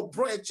small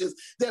branches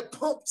that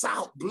pumps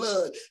out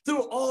blood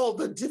through all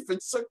the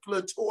different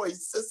circulatory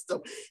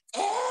systems.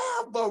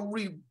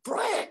 Every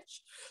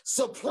branch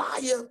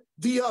supplieth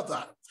the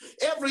other.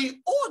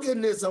 Every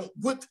organism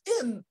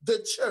within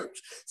the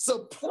church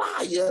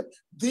supplieth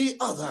the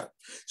other.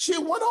 She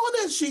went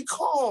on and she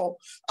called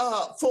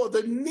for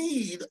the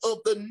need of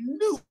the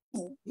new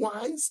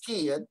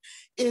wineskin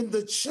in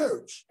the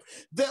church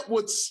that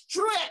would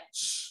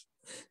stretch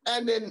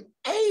and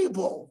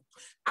enable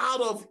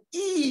out of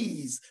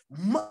ease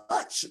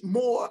much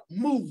more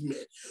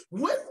movement.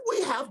 When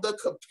we have the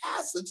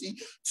capacity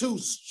to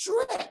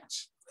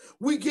stretch,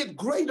 we get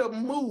greater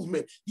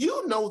movement.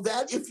 You know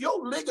that if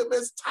your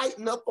ligaments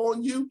tighten up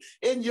on you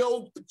in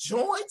your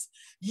joints,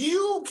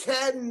 you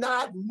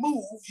cannot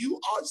move. You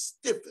are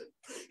stiffened.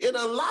 In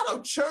a lot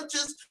of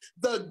churches,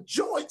 the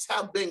joints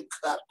have been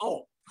cut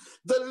off.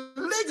 The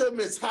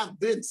ligaments have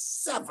been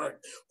severed.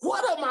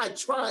 What am I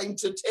trying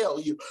to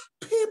tell you?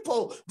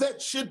 People that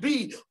should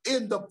be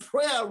in the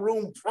prayer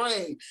room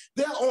praying,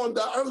 they're on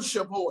the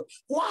usher board.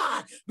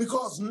 Why?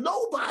 Because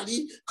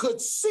nobody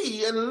could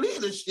see in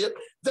leadership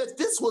that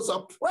this was a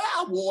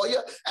prayer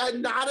warrior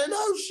and not an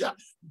usher.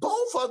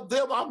 Both of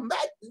them are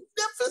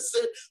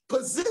magnificent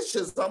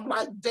positions. I'm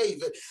like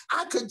David.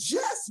 I could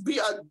just be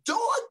a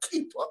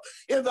doorkeeper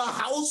in the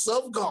house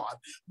of God,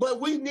 but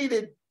we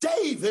needed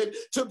David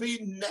to be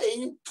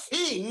named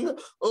King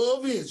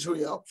of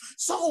Israel.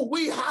 So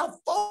we have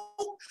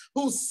folk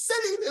who's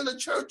sitting in the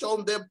church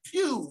on their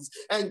pews,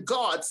 and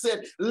God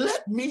said,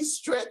 let me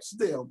stretch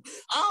them.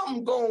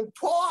 I'm going to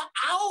pour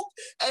out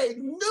a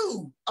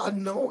new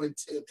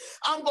anointing.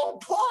 I'm going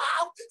to pour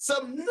out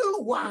some new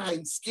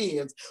wine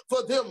skins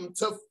for them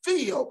to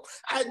feel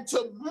and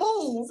to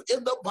move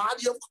in the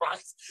body of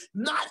Christ.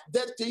 Not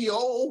that the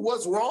old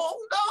was wrong.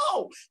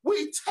 No,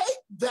 we take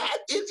that.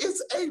 It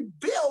is a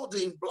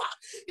building block.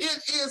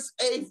 It is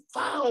a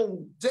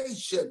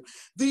foundation.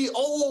 The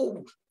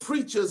old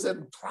preachers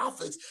and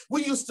prophets,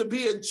 we used to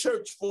be in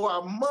church for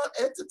a month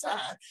at a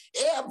time,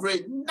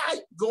 every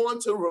night going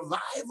to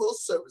revival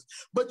service.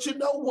 But you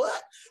know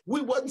what?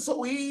 We wasn't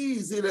so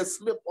easy to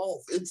slip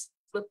off and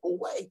slip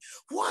away.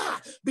 Why?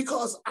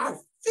 Because our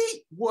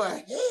feet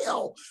were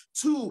held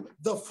to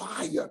the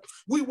fire.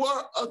 We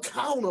were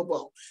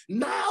accountable.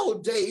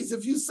 Nowadays,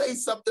 if you say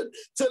something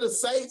to the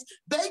saints,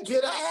 they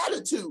get an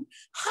attitude.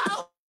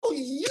 How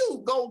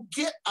you gonna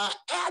get an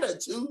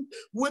attitude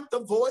with the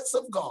voice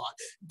of God?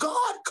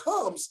 God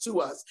comes to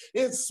us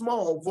in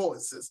small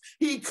voices.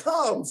 He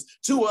comes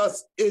to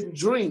us in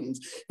dreams.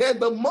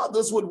 And the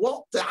mothers would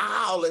walk the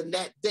aisle in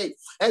that day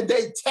and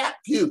they tap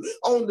you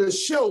on the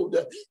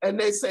shoulder and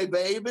they say,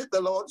 baby,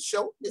 the Lord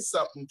showed me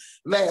something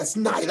last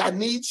night. I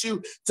need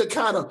you to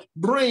kind of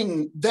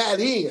bring that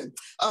in.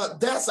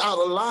 That's out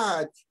of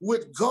line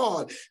with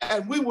God.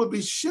 And we would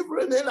be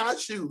shivering in our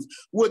shoes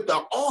with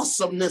the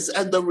awesomeness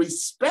and the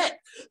respect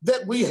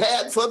that we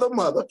had for the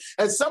mother.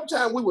 And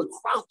sometimes we would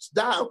crouch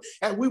down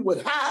and we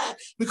would hide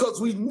because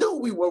we knew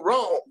we were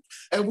wrong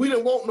and we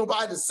didn't want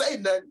nobody to say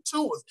nothing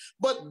to us.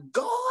 But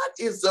God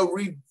is a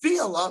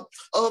revealer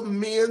of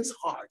men's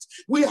hearts.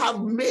 We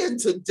have men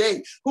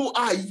today who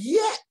are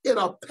yet in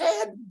a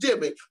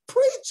pandemic,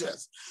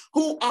 preachers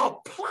who are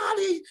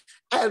plotting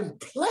and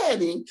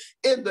planning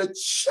in the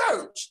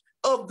church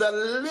of the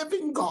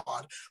living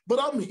God. But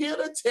I'm here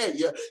to tell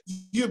you,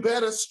 you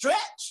better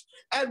stretch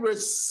and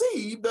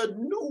receive the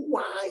new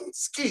wine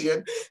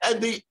skin and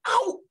the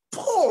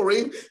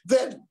outpouring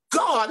that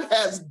God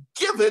has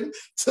given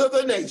to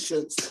the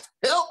nations.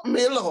 Help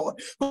me, Lord.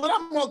 But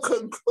I'm going to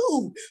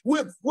conclude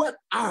with what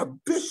our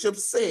bishop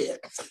said.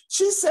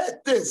 She said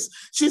this.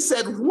 She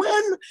said,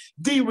 when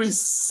the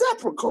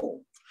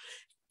reciprocal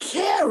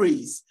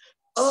carries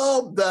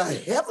of the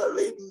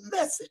heavenly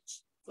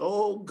message,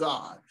 oh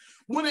God,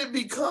 when it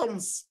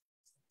becomes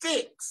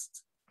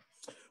fixed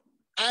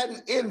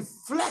and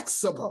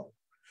inflexible,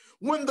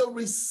 when the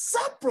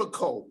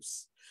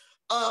reciprocals,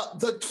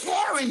 the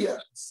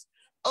carriers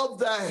of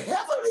the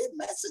heavenly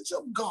message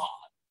of God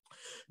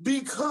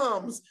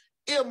becomes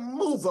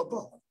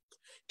immovable,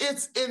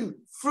 it's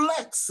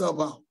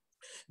inflexible,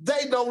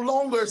 they no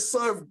longer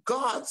serve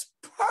God's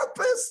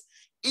purpose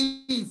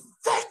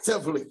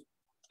effectively.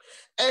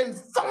 And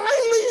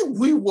finally,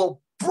 we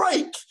will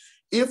break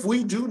if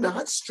we do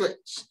not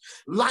stretch,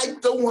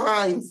 like the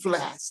wine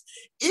flask.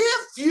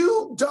 If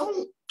you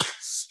don't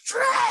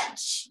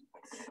stretch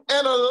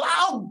and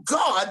allow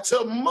God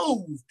to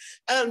move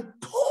and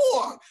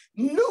pour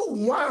new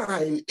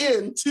wine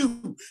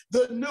into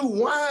the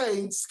new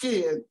wine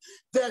skin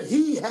that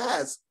he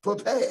has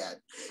prepared.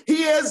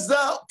 He is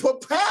the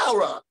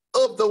preparer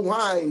of the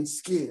wine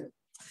skin.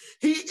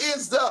 He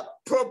is the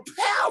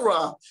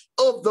preparer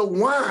of the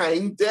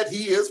wine that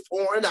he is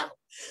pouring out.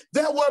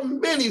 There were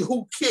many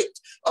who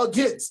kicked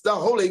against the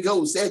Holy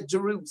Ghost at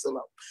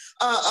Jerusalem.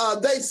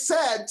 They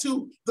said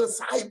to the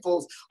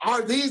disciples,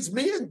 are these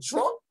men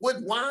drunk with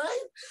wine?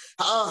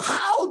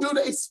 How do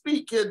they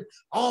speak in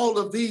all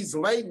of these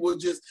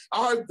languages?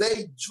 Are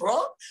they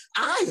drunk?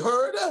 I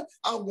heard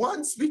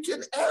one speak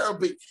in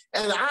Arabic,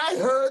 and I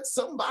heard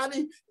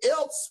somebody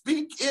else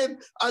speak in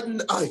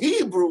a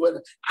Hebrew, and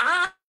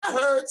I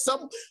heard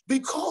some,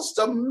 because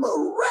the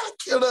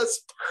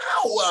miraculous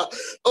power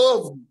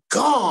of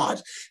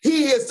God.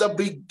 He is the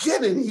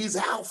beginning. He's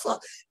Alpha.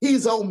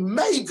 He's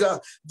Omega.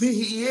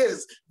 He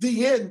is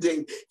the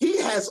ending. He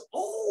has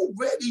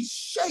already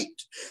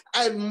shaped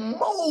and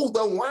molded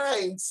the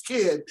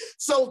wineskin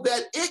so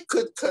that it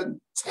could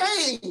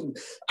contain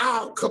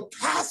our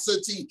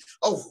capacity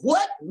of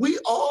what we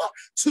are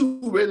to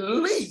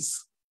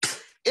release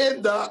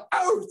in the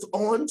earth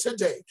on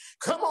today.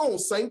 Come on,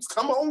 saints,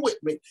 come on with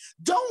me.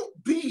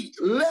 Don't be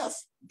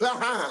left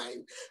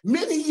behind.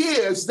 Many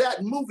years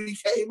that movie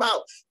came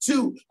out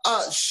to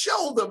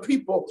show the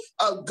people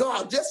of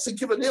God, just to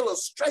give an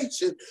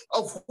illustration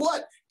of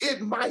what it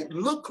might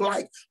look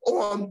like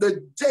on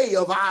the day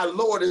of our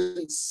Lord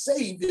and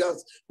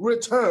Savior's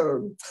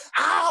return.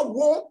 I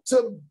want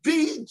to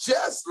be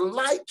just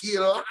like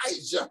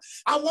Elijah.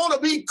 I want to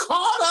be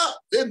caught up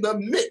in the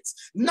midst,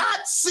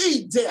 not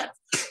see death,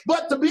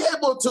 but to be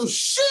able to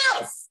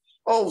shift.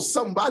 Oh,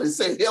 somebody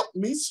say, help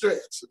me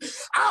stretch.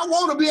 I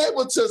want to be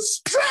able to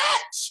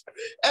stretch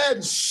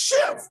and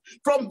shift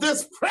from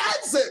this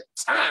present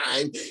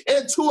time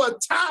into a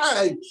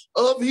time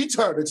of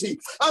eternity,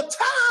 a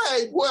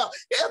time where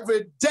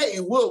every day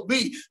will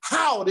be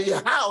howdy,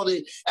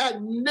 howdy,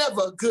 and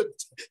never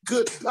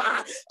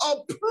goodbye, a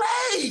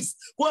place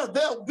where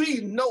there'll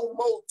be no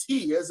more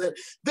tears and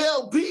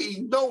there'll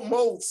be no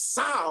more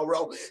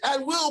sorrow,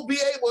 and we'll be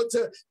able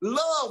to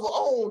love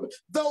on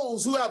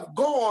those who have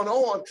gone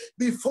on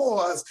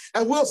before us,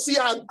 and we'll see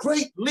our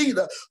great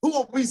leader who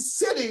will be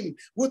sitting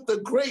with the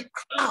great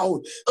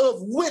crowd of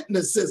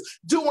witnesses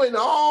doing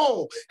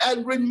all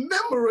and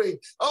remembering,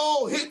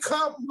 oh, here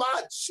come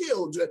my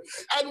children.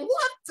 And one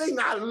thing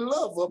I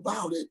love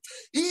about it,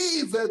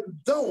 even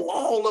though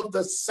all of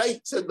the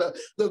saints and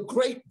the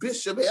great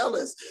Bishop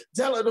Ellis,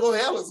 Delano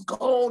Ellis,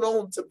 gone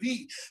on to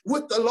be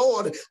with the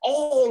Lord,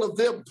 all of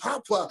them,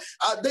 Papa,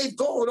 they've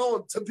gone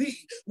on to be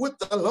with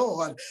the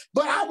Lord.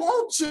 But I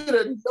want you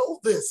to know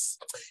this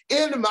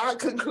in my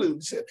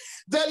conclusion,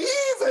 that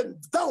even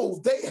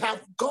though they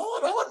have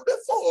gone on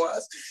before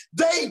us,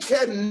 they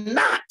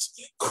cannot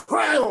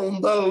crown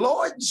the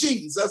Lord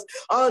Jesus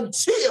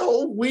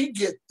until we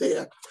get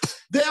there.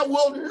 There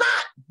will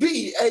not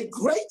be a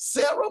great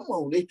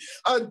ceremony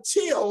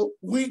until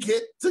we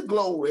get to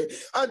glory,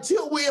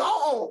 until we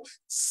all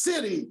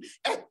sitting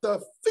at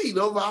the feet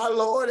of our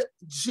Lord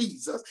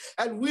Jesus,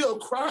 and we'll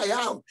cry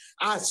out,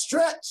 I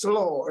stretch,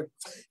 Lord.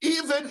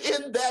 Even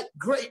in that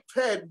great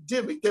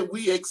pandemic that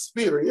we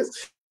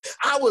experienced,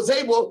 I was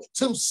able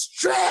to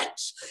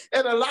stretch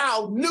and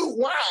allow new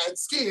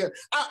wineskin.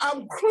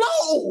 I'm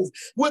clothed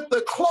with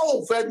the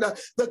cloth and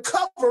the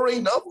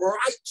covering of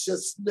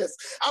righteousness.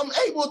 I'm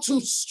able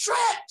to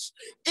stretch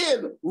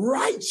in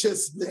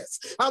righteousness.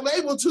 I'm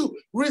able to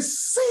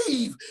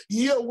receive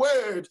your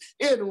word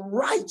in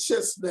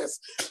righteousness.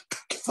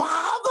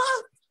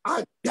 Father,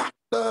 I got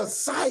the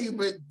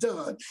assignment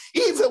done.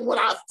 Even when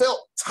I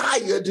felt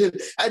tired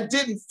and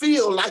didn't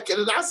feel like it.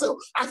 And I said,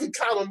 I can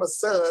count on my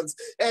sons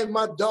and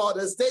my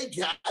daughters. They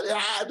got it.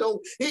 I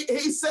don't.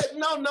 He said,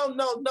 no.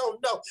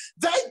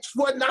 They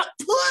were not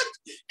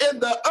put in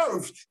the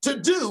earth to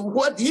do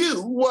what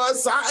you were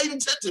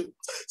assigned to do.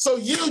 So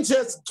you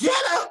just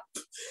get up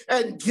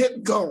and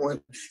get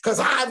going, because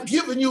I've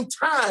given you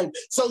time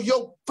so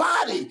your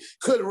body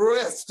could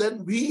rest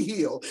and be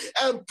healed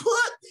and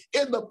put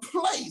in the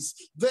place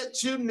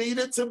that you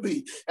needed to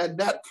be. And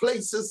that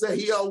place is to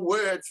hear a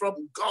word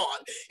from God.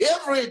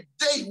 Every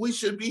day we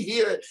should be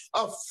hearing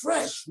a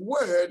fresh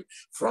word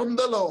from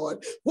the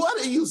Lord.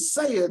 What are you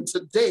saying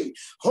today,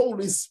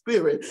 Holy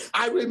Spirit?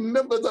 I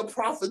remember the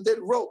prophet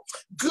that wrote,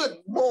 good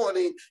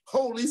morning,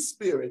 Holy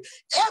Spirit.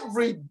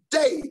 Every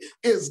day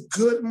is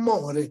good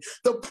morning.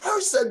 The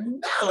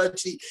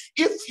personality,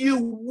 if you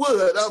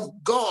would, of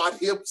God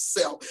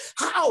himself,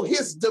 how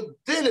his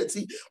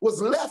divinity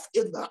was left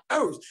in the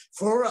earth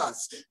for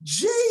us.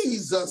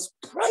 Jesus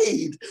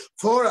prayed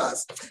for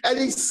us, and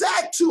he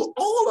said to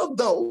all of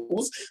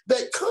those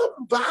that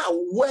come by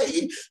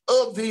way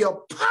of the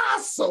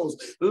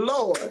apostles,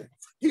 Lord,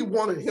 he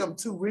wanted him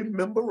to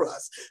remember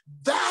us.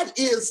 That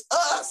is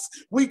us.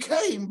 We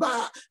came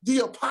by the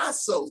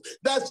apostles.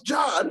 That's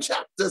John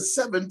chapter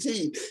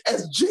 17.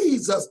 As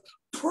Jesus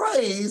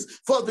prays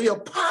for the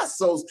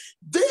apostles,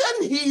 then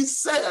he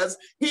says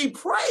he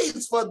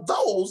prays for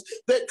those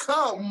that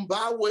come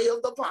by way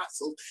of the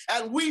apostles.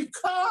 And we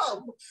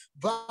come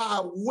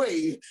by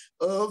way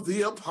of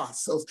the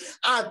apostles.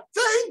 I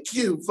thank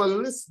you for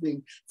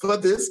listening for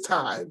this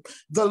time.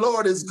 The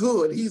Lord is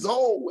good. He's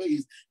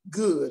always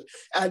good,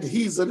 and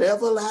he's an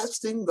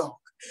everlasting God.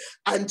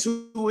 And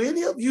to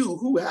any of you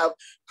who have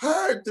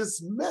heard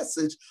this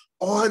message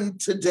on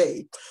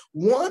today,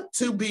 want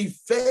to be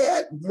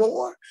fed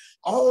more,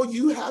 all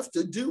you have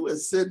to do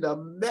is send a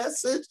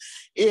message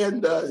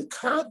in the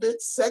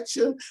comment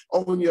section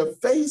on your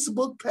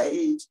Facebook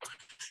page.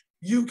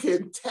 You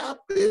can tap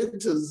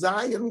into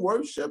Zion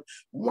Worship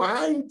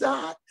Wine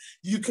Dot.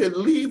 You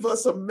can leave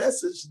us a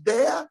message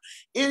there.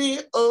 Any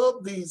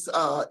of these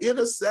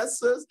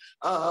intercessors,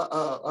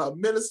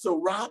 Minister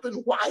Robin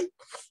White,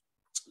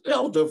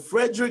 Elder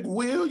Frederick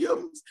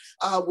Williams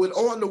would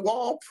on the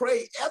wall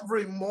pray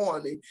every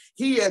morning.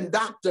 He and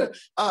Dr.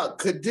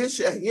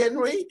 Kadisha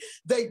Henry,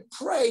 they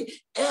pray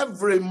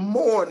every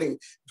morning.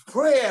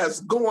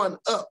 Prayers going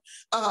up.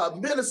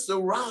 Minister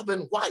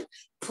Robin White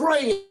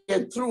praying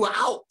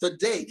throughout the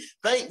day.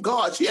 Thank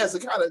God she has a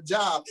kind of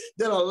job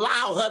that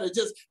allow her to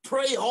just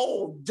pray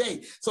all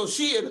day. So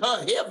she and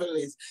her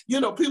heavenlies,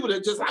 you know, people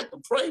that just like to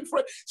pray,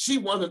 she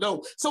one of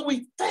those. So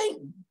we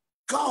thank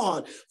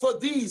God for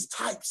these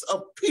types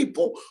of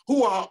people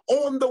who are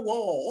on the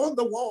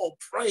wall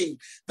praying.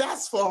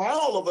 That's for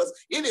all of us.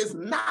 It is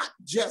not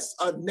just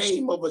a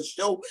name of a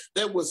show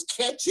that was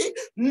catchy.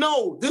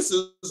 No, this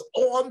is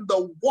on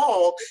the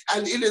wall,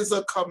 and it is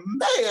a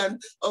command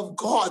of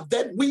God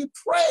that we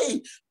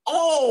pray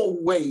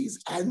always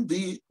and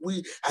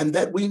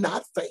that we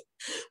not faint.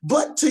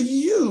 But to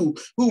you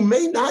who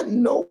may not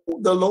know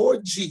the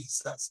Lord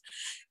Jesus,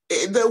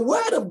 the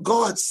word of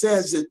God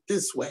says it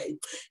this way.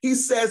 He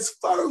says,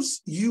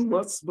 first, you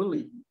must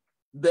believe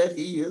that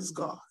he is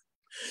God.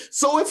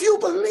 So if you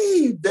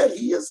believe that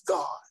he is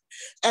God,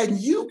 and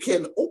you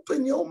can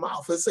open your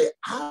mouth and say,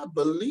 I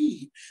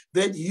believe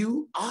that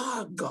you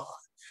are God,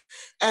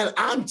 and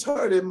I'm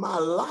turning my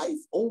life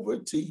over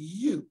to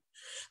you.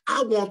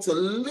 I want to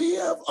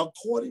live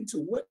according to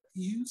what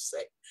you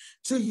say,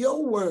 to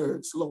your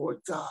words,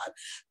 Lord God.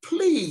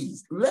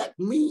 Please let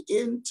me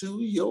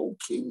into your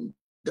kingdom.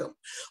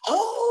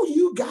 All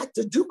you got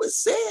to do is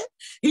say it.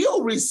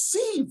 He'll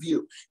receive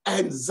you,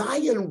 and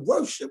Zion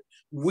Worship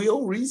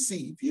will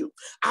receive you.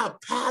 Our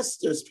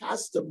pastors,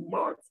 Pastor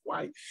Mark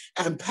White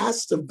and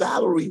Pastor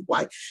Valerie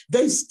White,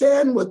 they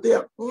stand with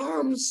their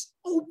arms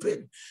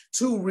open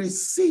to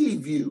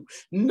receive you.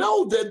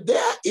 Know that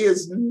there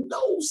is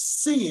no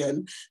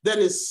sin that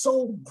is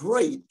so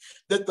great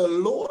that the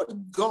Lord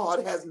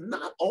God has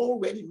not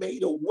already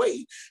made a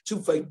way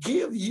to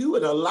forgive you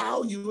and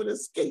allow you an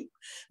escape.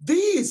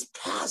 These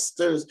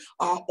pastors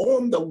are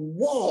on the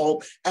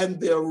wall and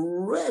they're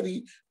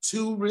ready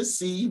to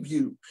receive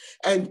you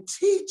and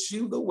teach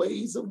you the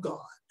ways of God.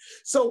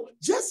 So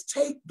just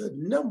take the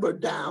number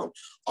down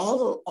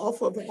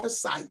off of our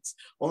sites,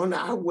 on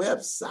our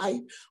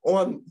website,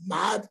 on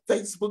my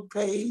Facebook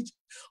page,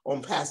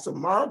 on Pastor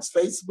Mark's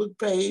Facebook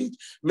page,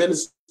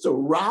 Minister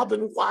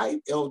Robin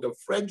White, Elder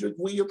Frederick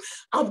Williams.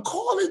 I'm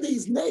calling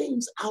these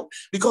names out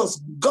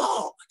because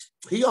God,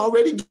 he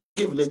already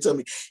given it to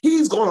me.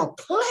 He's going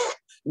to plant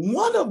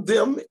one of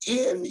them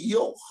in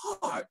your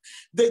heart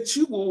that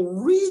you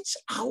will reach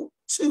out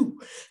to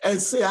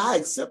and say, I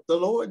accept the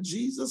Lord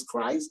Jesus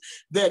Christ,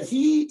 that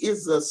he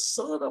is the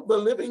Son of the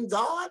living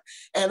God,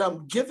 and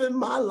I'm giving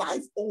my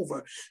life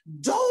over.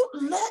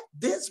 Don't let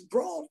this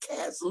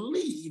broadcast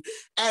leave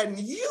and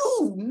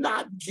you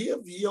not give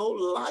your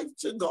life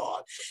to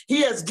God.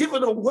 He has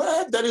given a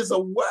word that is a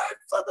word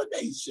for the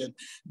nation.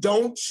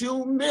 Don't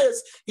you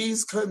miss,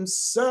 he's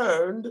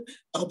concerned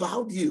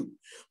about you.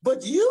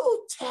 But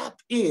you tap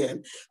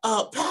in.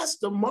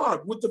 Pastor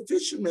Mark with the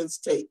Fisherman's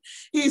Tape,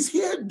 he's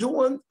here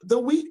during the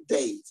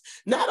weekdays.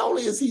 Not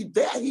only is he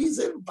there, he's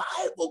in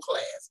Bible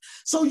class.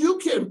 So you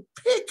can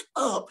pick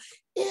up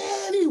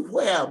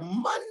anywhere,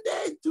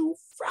 Monday through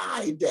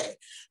Friday.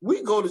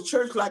 We go to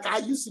church like I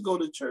used to go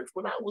to church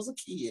when I was a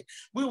kid.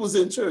 We was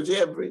in church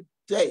every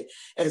day.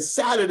 And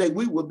Saturday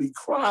we would be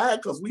crying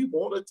because we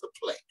wanted to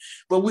play.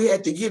 But we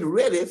had to get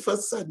ready for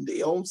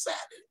Sunday on Saturday.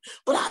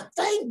 But I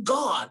thank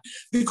God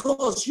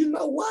because you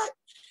know what?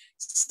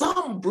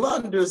 Some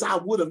blunders I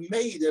would have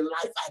made in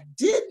life I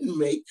didn't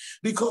make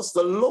because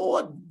the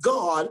Lord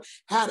God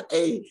had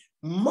a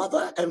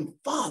mother and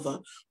father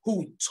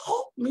who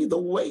taught me the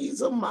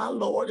ways of my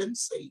Lord and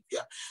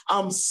Savior.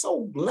 I'm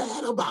so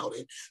glad about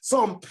it.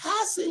 So I'm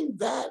passing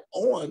that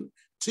on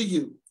to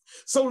you.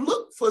 So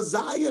look for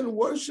Zion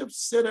Worship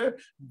Center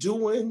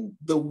during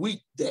the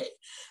weekday,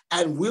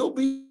 and we'll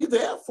be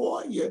there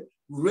for you,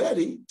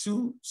 ready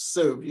to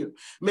serve you.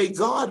 May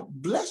God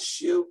bless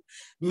you.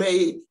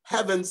 May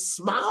heaven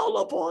smile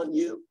upon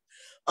you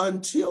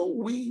until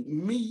we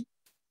meet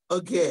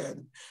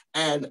again.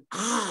 And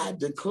I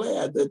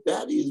declare that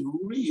that is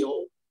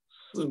real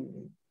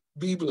soon.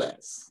 Be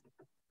blessed.